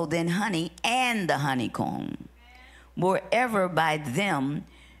also than honey and the honeycomb. Moreover, by them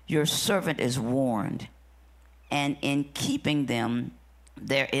your servant is warned, and in keeping them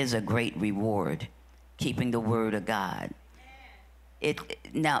there is a great reward. Keeping the Word of God.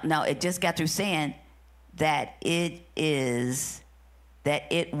 Now it just got through saying that it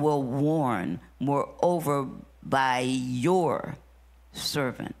will warn. Moreover, by your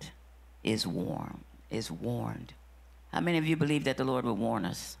servant is warned. How many of you believe that the Lord will warn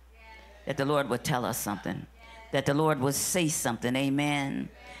us? That the Lord will tell us something? That the Lord will say something? Amen.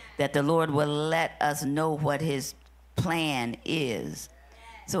 That the Lord will let us know what His plan is.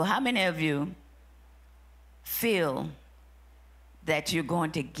 So how many of you feel that you're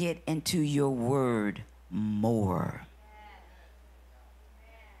going to get into your Word more?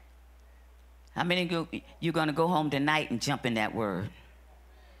 How many of you're going to go home tonight and jump in that Word?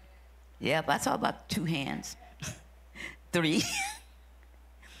 Yep, I saw about 2 hands. 3.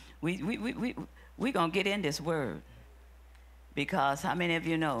 we going to get in this Word. Because how many of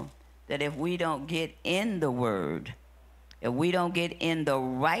you know that if we don't get in the Word, if we don't get in the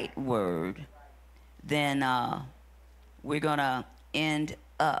right Word, then we're going to end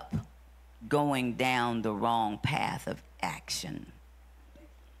up going down the wrong path of action.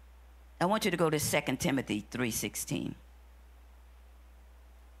 I want you to go to 2 Timothy 3:16.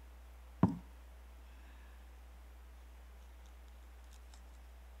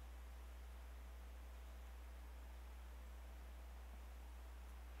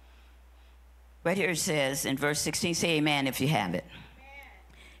 Right here it says in verse 16, say amen if you have it.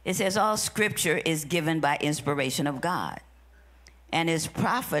 It says, all scripture is given by inspiration of God and is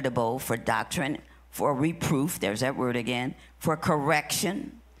profitable for doctrine, for reproof, there's that word again, for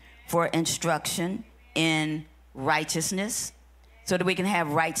correction, for instruction in righteousness, so that we can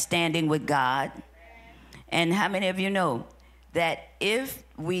have right standing with God. And how many of you know that if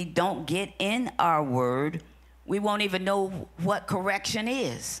we don't get in our word, we won't even know what correction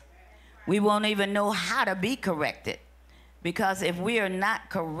is. We won't even know how to be corrected. Because if we are not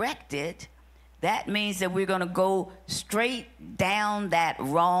corrected, that means that we're going to go straight down that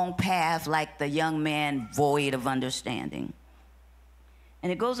wrong path like the young man void of understanding.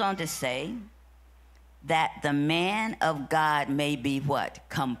 And it goes on to say that the man of God may be what?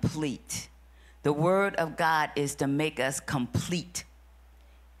 Complete. The word of God is to make us complete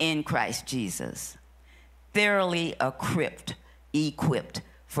in Christ Jesus. Thoroughly equipped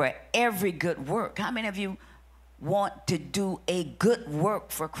for every good work. How many of you want to do a good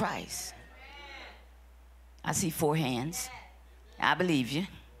work for Christ? I see 4 hands. I believe you.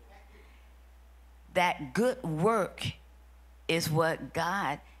 That good work is what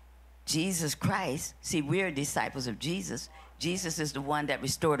God, Jesus Christ, see, we're disciples of Jesus. Jesus is the one that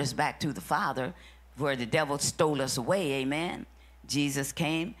restored us back to the Father where the devil stole us away, amen? Jesus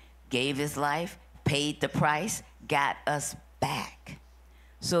came, gave his life, paid the price, got us back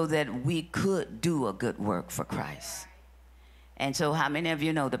so that we could do a good work for Christ. And so how many of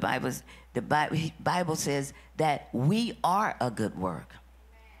you know the Bible says that we are a good work.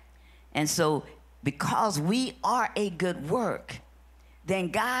 And so because we are a good work, then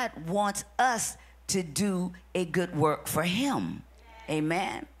God wants us to do a good work for him.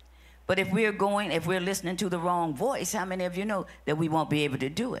 Amen. But if we're listening to the wrong voice, how many of you know that we won't be able to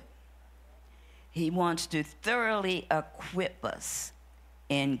do it? He wants to thoroughly equip us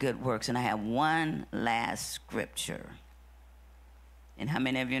in good works. And I have one last scripture. And how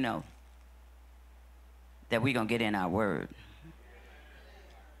many of you know that we're going to get in our word?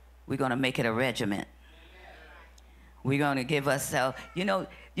 We're going to make it a regiment. We're going to give ourselves, how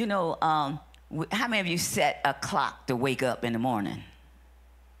many of you set a clock to wake up in the morning?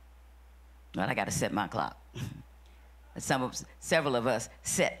 Well, I got to set my clock. Several of us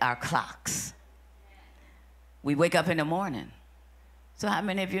set our clocks. We wake up in the morning. So how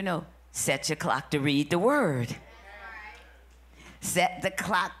many of you know, set your clock to read the word? Set the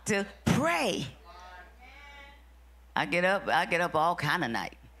clock to pray. I get up all kind of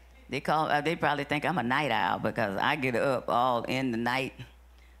night. They probably think I'm a night owl because I get up all in the night.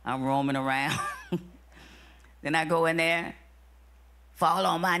 I'm roaming around. Then I go in there, fall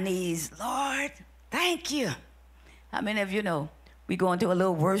on my knees. Lord, thank you. How many of you know we go into a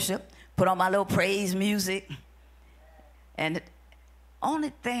little worship, put on my little praise music. And the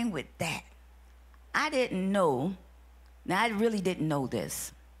only thing with that, I didn't know, now I really didn't know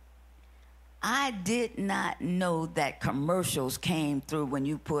this. I did not know that commercials came through when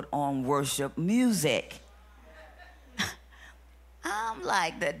you put on worship music. I'm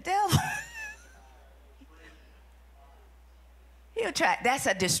like, the devil. He'll try. That's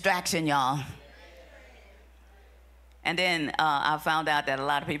a distraction, y'all. And then I found out that a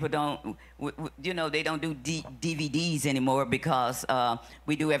lot of people don't, they don't do DVDs anymore because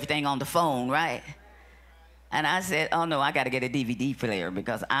we do everything on the phone, right? And I said, oh no, I got to get a DVD player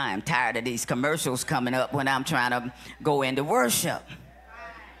because I am tired of these commercials coming up when I'm trying to go into worship.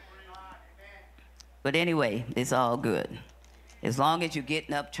 But anyway, it's all good. As long as you're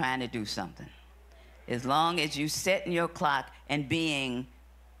getting up trying to do something. As long as you setting your clock and being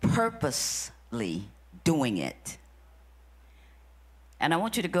purposely doing it. And I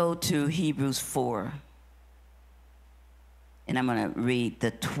want you to go to Hebrews 4. And I'm going to read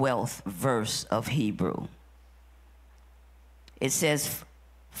the 12th verse of Hebrew. It says,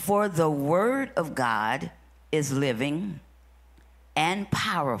 for the word of God is living and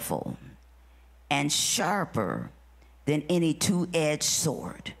powerful and sharper than any two-edged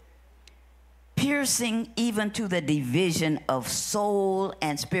sword, piercing even to the division of soul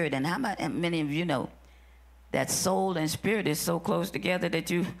and spirit. And how many of you know that soul and spirit is so close together that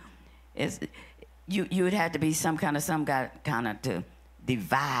you would have to be some kind of to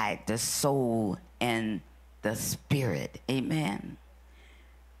divide the soul and the spirit, amen.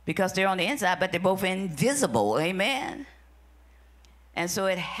 Because they're on the inside, but they're both invisible, amen. And so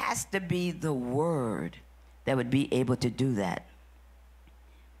it has to be the word that would be able to do that.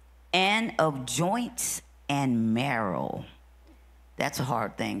 And of joints and marrow. That's a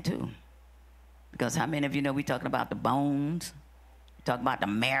hard thing too. Because how many of you know we're talking about the bones? We're talking about the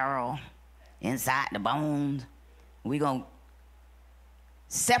marrow inside the bones. We're going to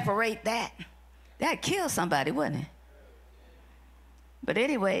separate that. That'd kill somebody, wouldn't it? But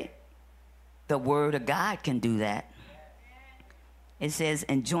anyway, the word of God can do that. It says,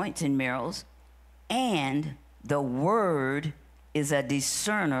 in joints and marrows, and the word is a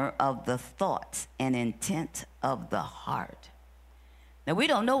discerner of the thoughts and intent of the heart. Now, we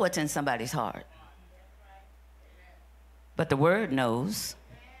don't know what's in somebody's heart, but the word knows.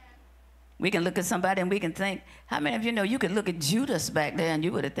 We can look at somebody and we can think, how many of you know you could look at Judas back there and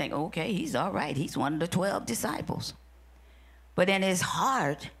you would have think, okay, he's all right. He's one of the 12 disciples. But in his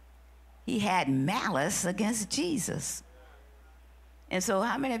heart, he had malice against Jesus. And so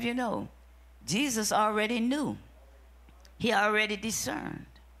how many of you know Jesus already knew? He already discerned.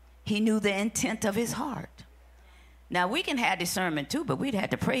 He knew the intent of his heart. Now, we can have discernment too, but we'd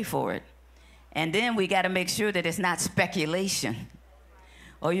have to pray for it. And then we got to make sure that it's not speculation.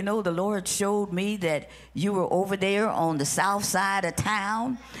 Or, you know, the Lord showed me that you were over there on the south side of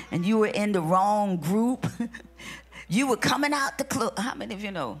town and you were in the wrong group. You were coming out the club. How many of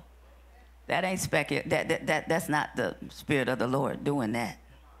you know? That ain't that's not the Spirit of the Lord doing that.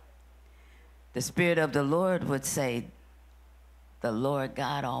 The Spirit of the Lord would say, the Lord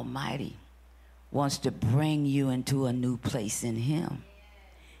God Almighty wants to bring you into a new place in him.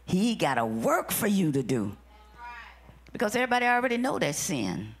 He got a work for you to do. Because everybody already know that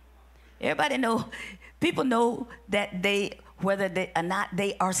sin. Everybody know, people know that whether they or not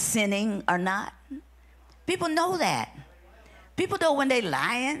they are sinning or not. People know that. People know when they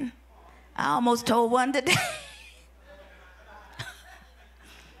lying. I almost told one today.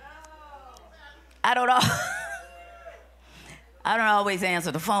 I don't always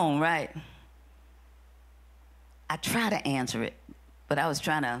answer the phone, right? I try to answer it, but I was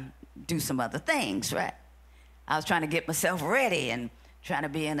trying to do some other things, right? I was trying to get myself ready and trying to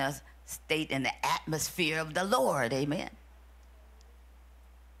be in a state in the atmosphere of the Lord, amen.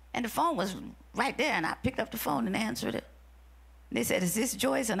 And the phone was right there, and I picked up the phone and answered it. And they said, is this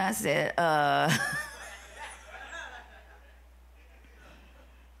Joyce? And I said,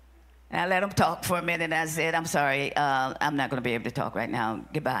 And I let them talk for a minute, and I said, I'm sorry, I'm not going to be able to talk right now.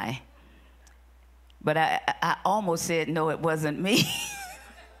 Goodbye. But I almost said, no, it wasn't me.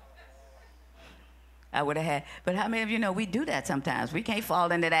 I would have had, but how many of you know we do that sometimes? We can't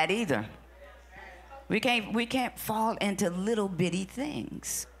fall into that either. We can't fall into little bitty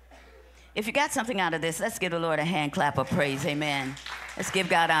things. If you got something out of this, let's give the Lord a hand clap of praise, amen. Let's give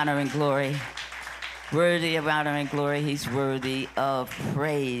God honor and glory. Worthy of honor and glory, he's worthy of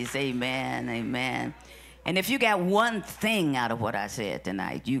praise, amen, amen. And if you got one thing out of what I said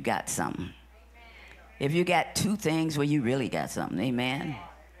tonight, you got something. If you got two things, well, you really got something, amen.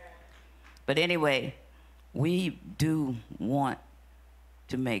 But anyway, we do want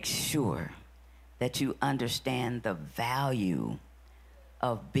to make sure that you understand the value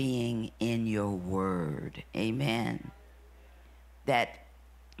of being in your word. Amen. That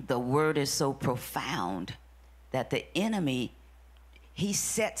the word is so profound that the enemy, he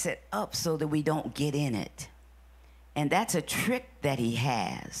sets it up so that we don't get in it. And that's a trick that he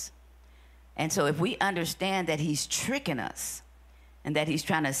has. And so if we understand that he's tricking us, and that he's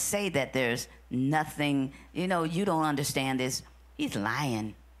trying to say that there's nothing, you know, you don't understand this. He's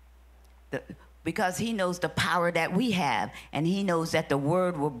lying. Because he knows the power that we have. And he knows that the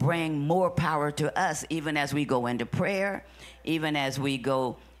word will bring more power to us even as we go into prayer, even as we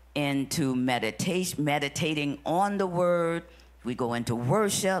go into meditation, meditating on the word. We go into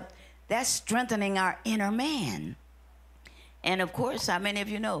worship. That's strengthening our inner man. And of course, how many of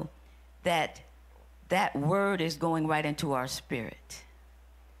you know that that word is going right into our spirit?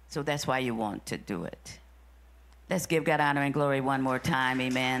 So that's why you want to do it. Let's give God honor and glory one more time,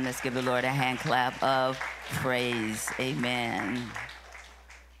 amen. Let's give the Lord a hand clap of praise, amen.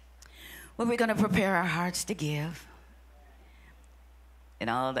 Well, we're going to prepare our hearts to give. And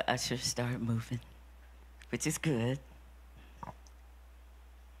all the ushers start moving, which is good.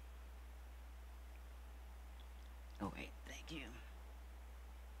 Oh, wait, thank you.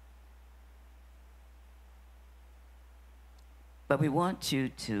 But we want you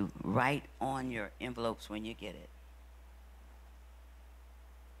to write on your envelopes when you get it.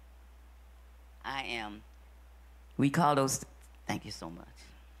 We call those, thank you so much.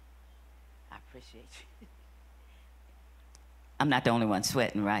 I appreciate you. I'm not the only one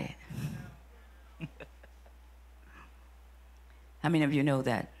sweating, right? How many of you know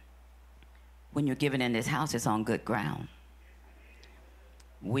that when you're giving in this house, it's on good ground?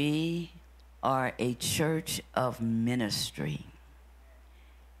 We are a church of ministry.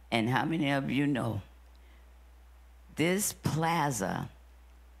 And how many of you know this plaza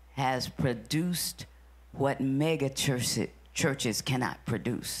has produced what mega churches cannot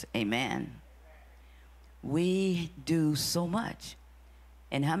produce? Amen. we do so much.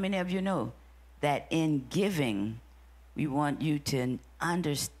 And how many of you know that in giving, we want you to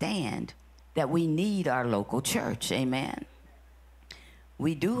understand that we need our local church, amen?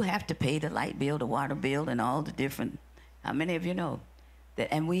 We do have to pay the light bill, the water bill, and all the different, how many of you know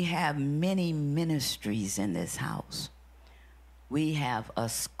that? And we have many ministries in this house. We have a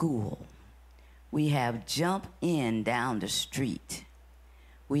school. We have Jump In down the street.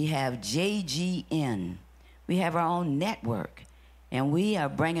 We have JGN. We have our own network. And we are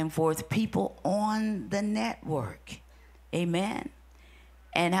bringing forth people on the network. Amen.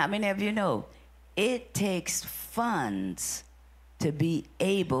 And how many of you know it takes funds to be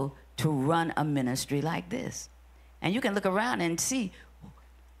able to run a ministry like this? And you can look around and see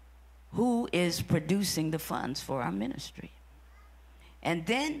who is producing the funds for our ministry. And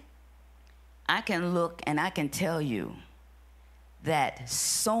then I can look and I can tell you that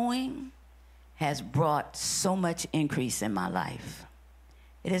sowing has brought so much increase in my life.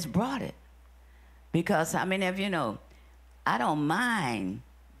 It has brought it. Because how many of you know, I don't mind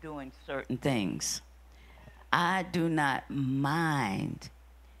doing certain things. I do not mind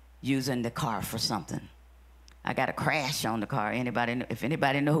using the car for something. I got a crash on the car. Anybody, if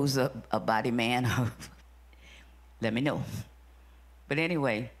anybody knows a body man, let me know. But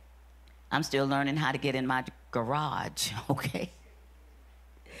anyway, I'm still learning how to get in my garage, okay?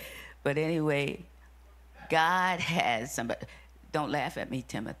 But anyway, God has somebody. Don't laugh at me,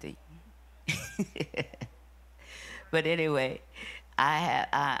 Timothy. But anyway,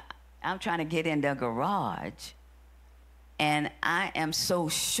 I'm trying to get in the garage, and I am so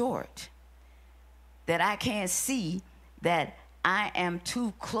short that I can't see that I am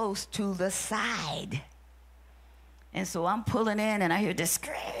too close to the side. And so I'm pulling in, and I hear this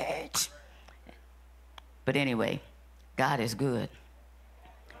screech. But anyway, God is good.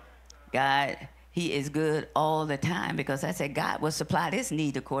 God, he is good all the time, because I said God will supply this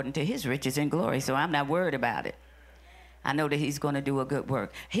need according to his riches and glory, so I'm not worried about it. I know that he's going to do a good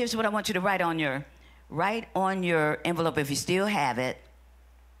work. Here's what I want you to write on your envelope if you still have it.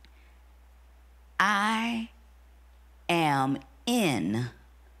 I am in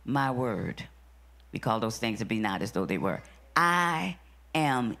my word. We call those things to be not as though they were. I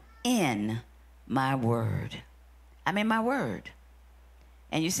am in my word. I'm in my word.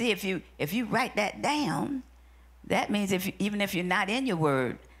 And you see, if you write that down, that means even if you're not in your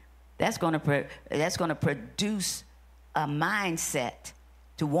word, that's going to produce a mindset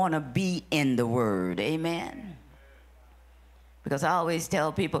to want to be in the word. Amen. Because I always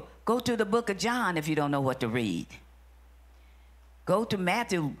tell people, go to the book of John if you don't know what to read. Go to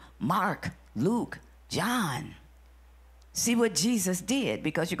Matthew, Mark, Luke, John. See what Jesus did,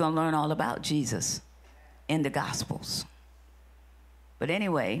 because you're going to learn all about Jesus in the Gospels. But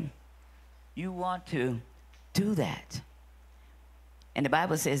anyway, you want to do that. And the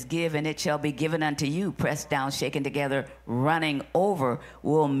Bible says, give and it shall be given unto you, pressed down, shaken together, running over,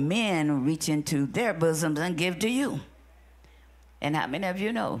 will men reach into their bosoms and give to you. And how many of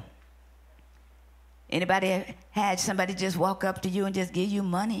you know? Anybody had somebody just walk up to you and just give you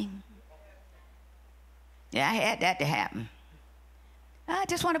money? Yeah, I had that to happen. I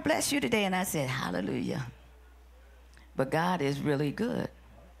just want to bless you today. And I said, hallelujah. But God is really good.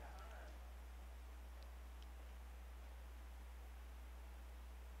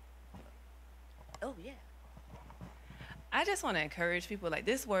 Oh, yeah. I just want to encourage people, like,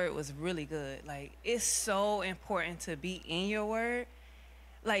 this word was really good. Like, it's so important to be in your word.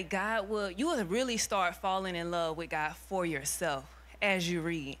 Like, you will really start falling in love with God for yourself as you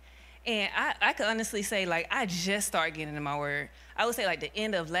read. And I could honestly say, like, I just started getting in my word. I would say, like, the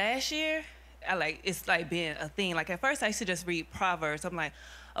end of last year, it's like being a thing. Like, at first I used to just read Proverbs. I'm like,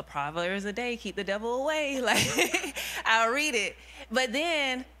 a Proverbs a day, keep the devil away. Like, I'll read it. But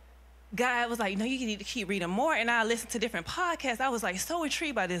then God was like, no, you need to keep reading more. And I listened to different podcasts. I was like so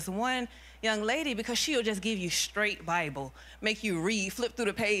intrigued by this one young lady, because she'll just give you straight Bible, make you read, flip through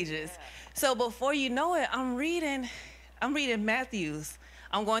the pages. Yeah. So before you know it, I'm reading Matthew's.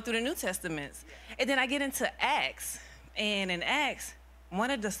 I'm going through the New Testaments. And then I get into Acts. And in Acts,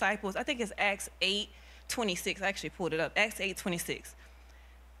 one of the disciples, I think it's Acts 8:26. I actually pulled it up. Acts 8:26.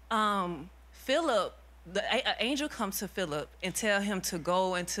 Philip, an angel comes to Philip and tell him to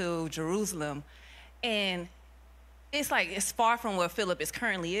go into Jerusalem. And it's like, it's far from where Philip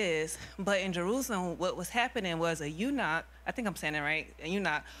currently is. But in Jerusalem, what was happening was a eunuch, I think I'm saying it right, a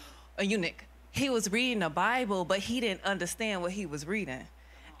eunuch. He was reading the Bible, but he didn't understand what he was reading.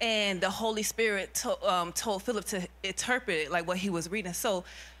 And the Holy Spirit told Philip to interpret it, like what he was reading. So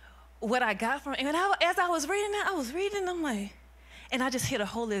what I got from it, and as I was reading that, I'm like, and I just hear the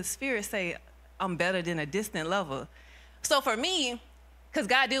Holy Spirit say, I'm better than a distant lover. So for me, because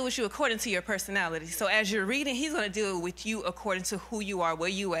God deals with you according to your personality. So as you're reading, he's going to deal with you according to who you are, where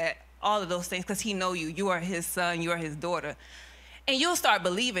you at, all of those things, because he know you. You are his son. You are his daughter. And you'll start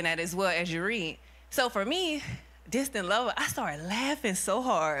believing that as well as you read. So for me, distant lover, I started laughing so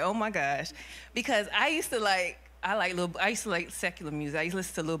hard. Oh, my gosh. Because I used to like secular music. I used to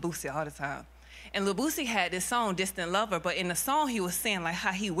listen to Lil Boosie all the time. And Lil Boosie had this song, Distant Lover, but in the song he was saying like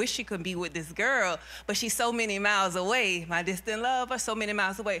how he wished he could be with this girl, but she's so many miles away, my distant lover, so many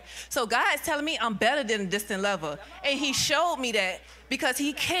miles away. So God's telling me I'm better than a distant lover. And he showed me that because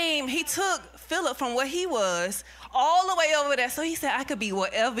he took Philip from where he was all the way over there. So he said, I could be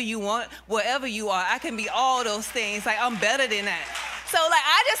whatever you want, wherever you are. I can be all those things. Like, I'm better than that. So like,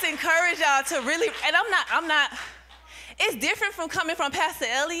 I just encourage y'all to really, and I'm not, it's different from coming from Pastor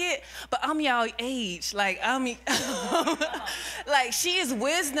Elliot, but I'm y'all age. Like, like she is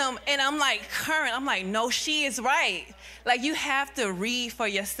wisdom, and I'm like current. I'm like, no, she is right. Like, you have to read for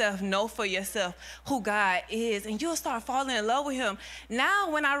yourself, know for yourself who God is, and you'll start falling in love with him. Now,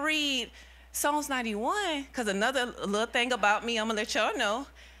 when I read Psalms 91, because another little thing about me, I'm gonna let y'all know,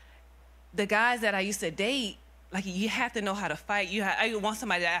 the guys that I used to date, like, you have to know how to fight. I want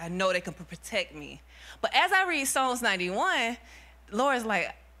somebody that I know that can protect me. But as I read Psalms 91, Lord's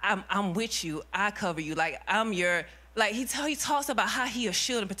like, I'm with you. I cover you. Like, I'm your, like, he talks about how he'll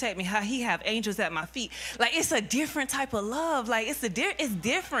shield and protect me, how he have angels at my feet. Like, it's a different type of love. Like, it's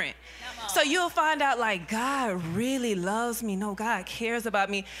different. So you'll find out, like, God really loves me. No, God cares about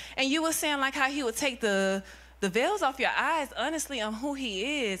me. And you were saying, like, how he would take the veils off your eyes, honestly, on who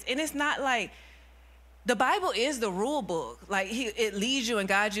he is. And it's not like, the Bible is the rule book. Like, it leads you and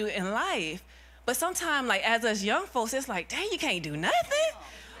guides you in life. But sometimes, like, as us young folks, it's like, dang, you can't do nothing.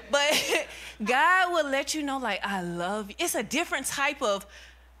 But God will let you know, like, I love you. It's a different type of,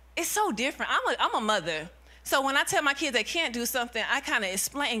 it's so different. I'm a mother. So when I tell my kids they can't do something, I kind of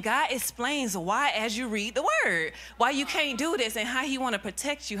explain. And God explains why as you read the word, why you can't do this, and how he want to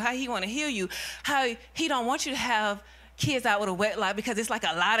protect you, how he want to heal you, how he don't want you to have kids out with a wet lie, because it's like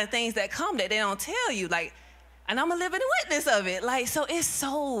a lot of things that come that they don't tell you. Like, and I'm a living witness of it. Like, so it's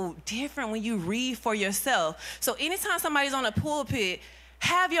so different when you read for yourself. So anytime somebody's on a pulpit,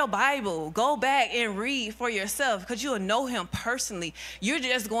 have your Bible, go back and read for yourself, because you'll know him personally. You're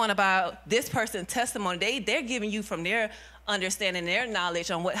just going about this person's testimony. They're giving you from their understanding, their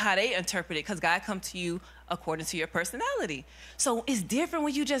knowledge on how they interpret it, because God comes to you according to your personality. So it's different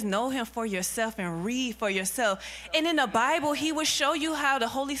when you just know him for yourself and read for yourself. And in the Bible, he will show you how the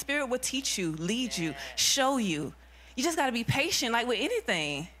Holy Spirit will teach you, lead you, show you. You just got to be patient, like with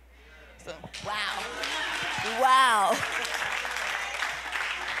anything. So. Wow. Wow.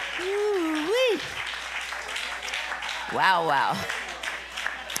 Ooh-wee. Wow, wow.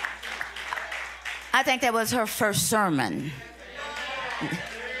 I think that was her first sermon.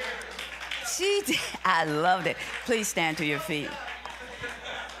 I loved it. Please stand to your feet.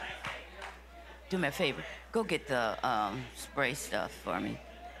 Do me a favor. Go get the spray stuff for me.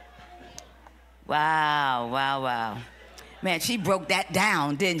 Wow, wow, wow. Man, she broke that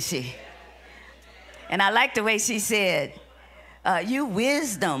down, didn't she? And I like the way she said, you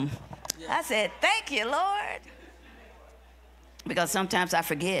wisdom. I said, thank you, Lord. Because sometimes I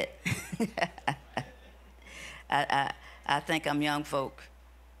forget. I think I'm young folk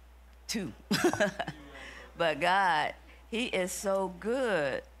too. But God, he is so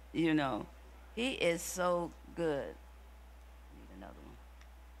good, you know. He is so good. Need another one.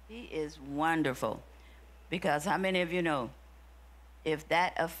 He is wonderful. Because how many of you know, if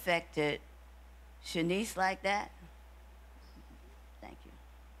that affected Shanice like that, thank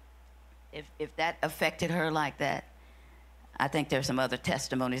you. If that affected her like that, I think there's some other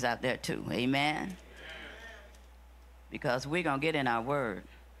testimonies out there too. Amen? Because we're going to get in our word.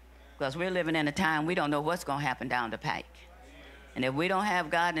 Because we're living in a time we don't know what's going to happen down the pike. And if we don't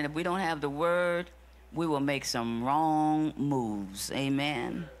have God and if we don't have the word, we will make some wrong moves.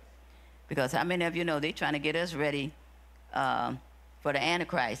 Amen? Because how many of you know they're trying to get us ready for the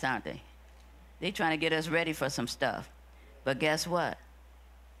Antichrist, aren't they? They're trying to get us ready for some stuff. But guess what?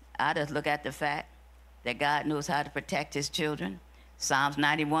 I just look at the fact that God knows how to protect his children. Psalms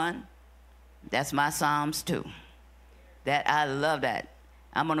 91, that's my Psalms too. That, I love that.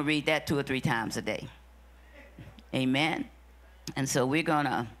 I'm going to read that 2 or 3 times a day. Amen. And so we're going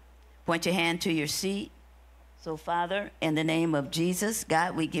to point your hand to your seat. So, Father, in the name of Jesus,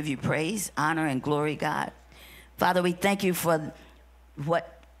 God, we give you praise, honor, and glory, God. Father, we thank you for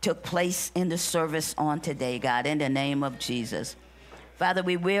what took place in the service on today, God, in the name of Jesus. Father,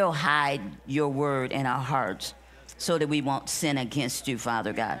 we will hide your word in our hearts so that we won't sin against you,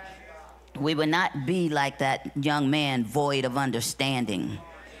 Father God. We will not be like that young man, void of understanding.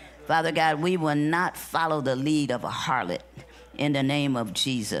 Father God, we will not follow the lead of a harlot in the name of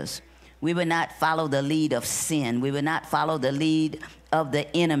Jesus. We will not follow the lead of sin. We will not follow the lead of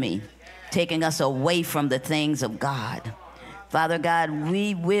the enemy, taking us away from the things of God. Father God,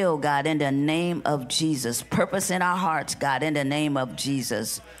 we will, God, in the name of Jesus, purpose in our hearts, God, in the name of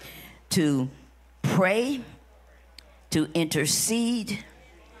Jesus, to pray, to intercede,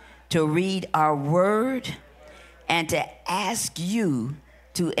 to read our word, and to ask you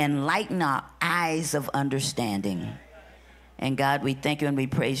to enlighten our eyes of understanding. And God, we thank you and we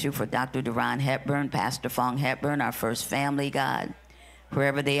praise you for Dr. Duran Hepburn, Pastor Fong Hepburn, our first family, God.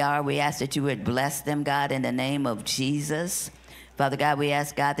 Wherever they are, we ask that you would bless them, God, in the name of Jesus. Father God, we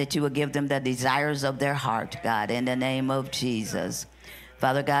ask, God, that you would give them the desires of their heart, God, in the name of Jesus.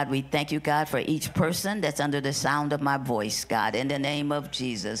 Father God, we thank you, God, for each person that's under the sound of my voice, God, in the name of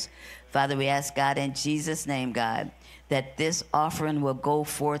Jesus. Father, we ask, God, in Jesus' name, God, that this offering will go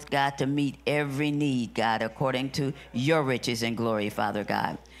forth, God, to meet every need, God, according to your riches and glory, Father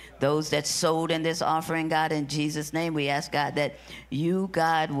God. Those that sowed in this offering, God, in Jesus' name, we ask, God, that you,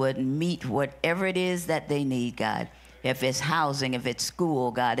 God, would meet whatever it is that they need, God. If it's housing, if it's school,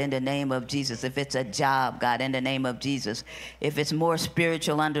 God, in the name of Jesus. If it's a job, God, in the name of Jesus. If it's more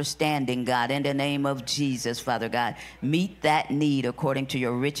spiritual understanding, God, in the name of Jesus, Father God. Meet that need according to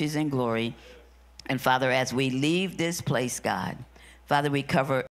your riches and glory. And Father, as we leave this place, God, Father, we cover